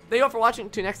 Thank you all for watching.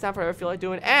 Till next time for whatever I feel like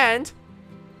doing. And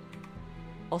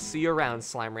I'll see you around,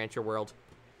 Slime Rancher world.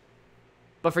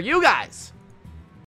 But for you guys,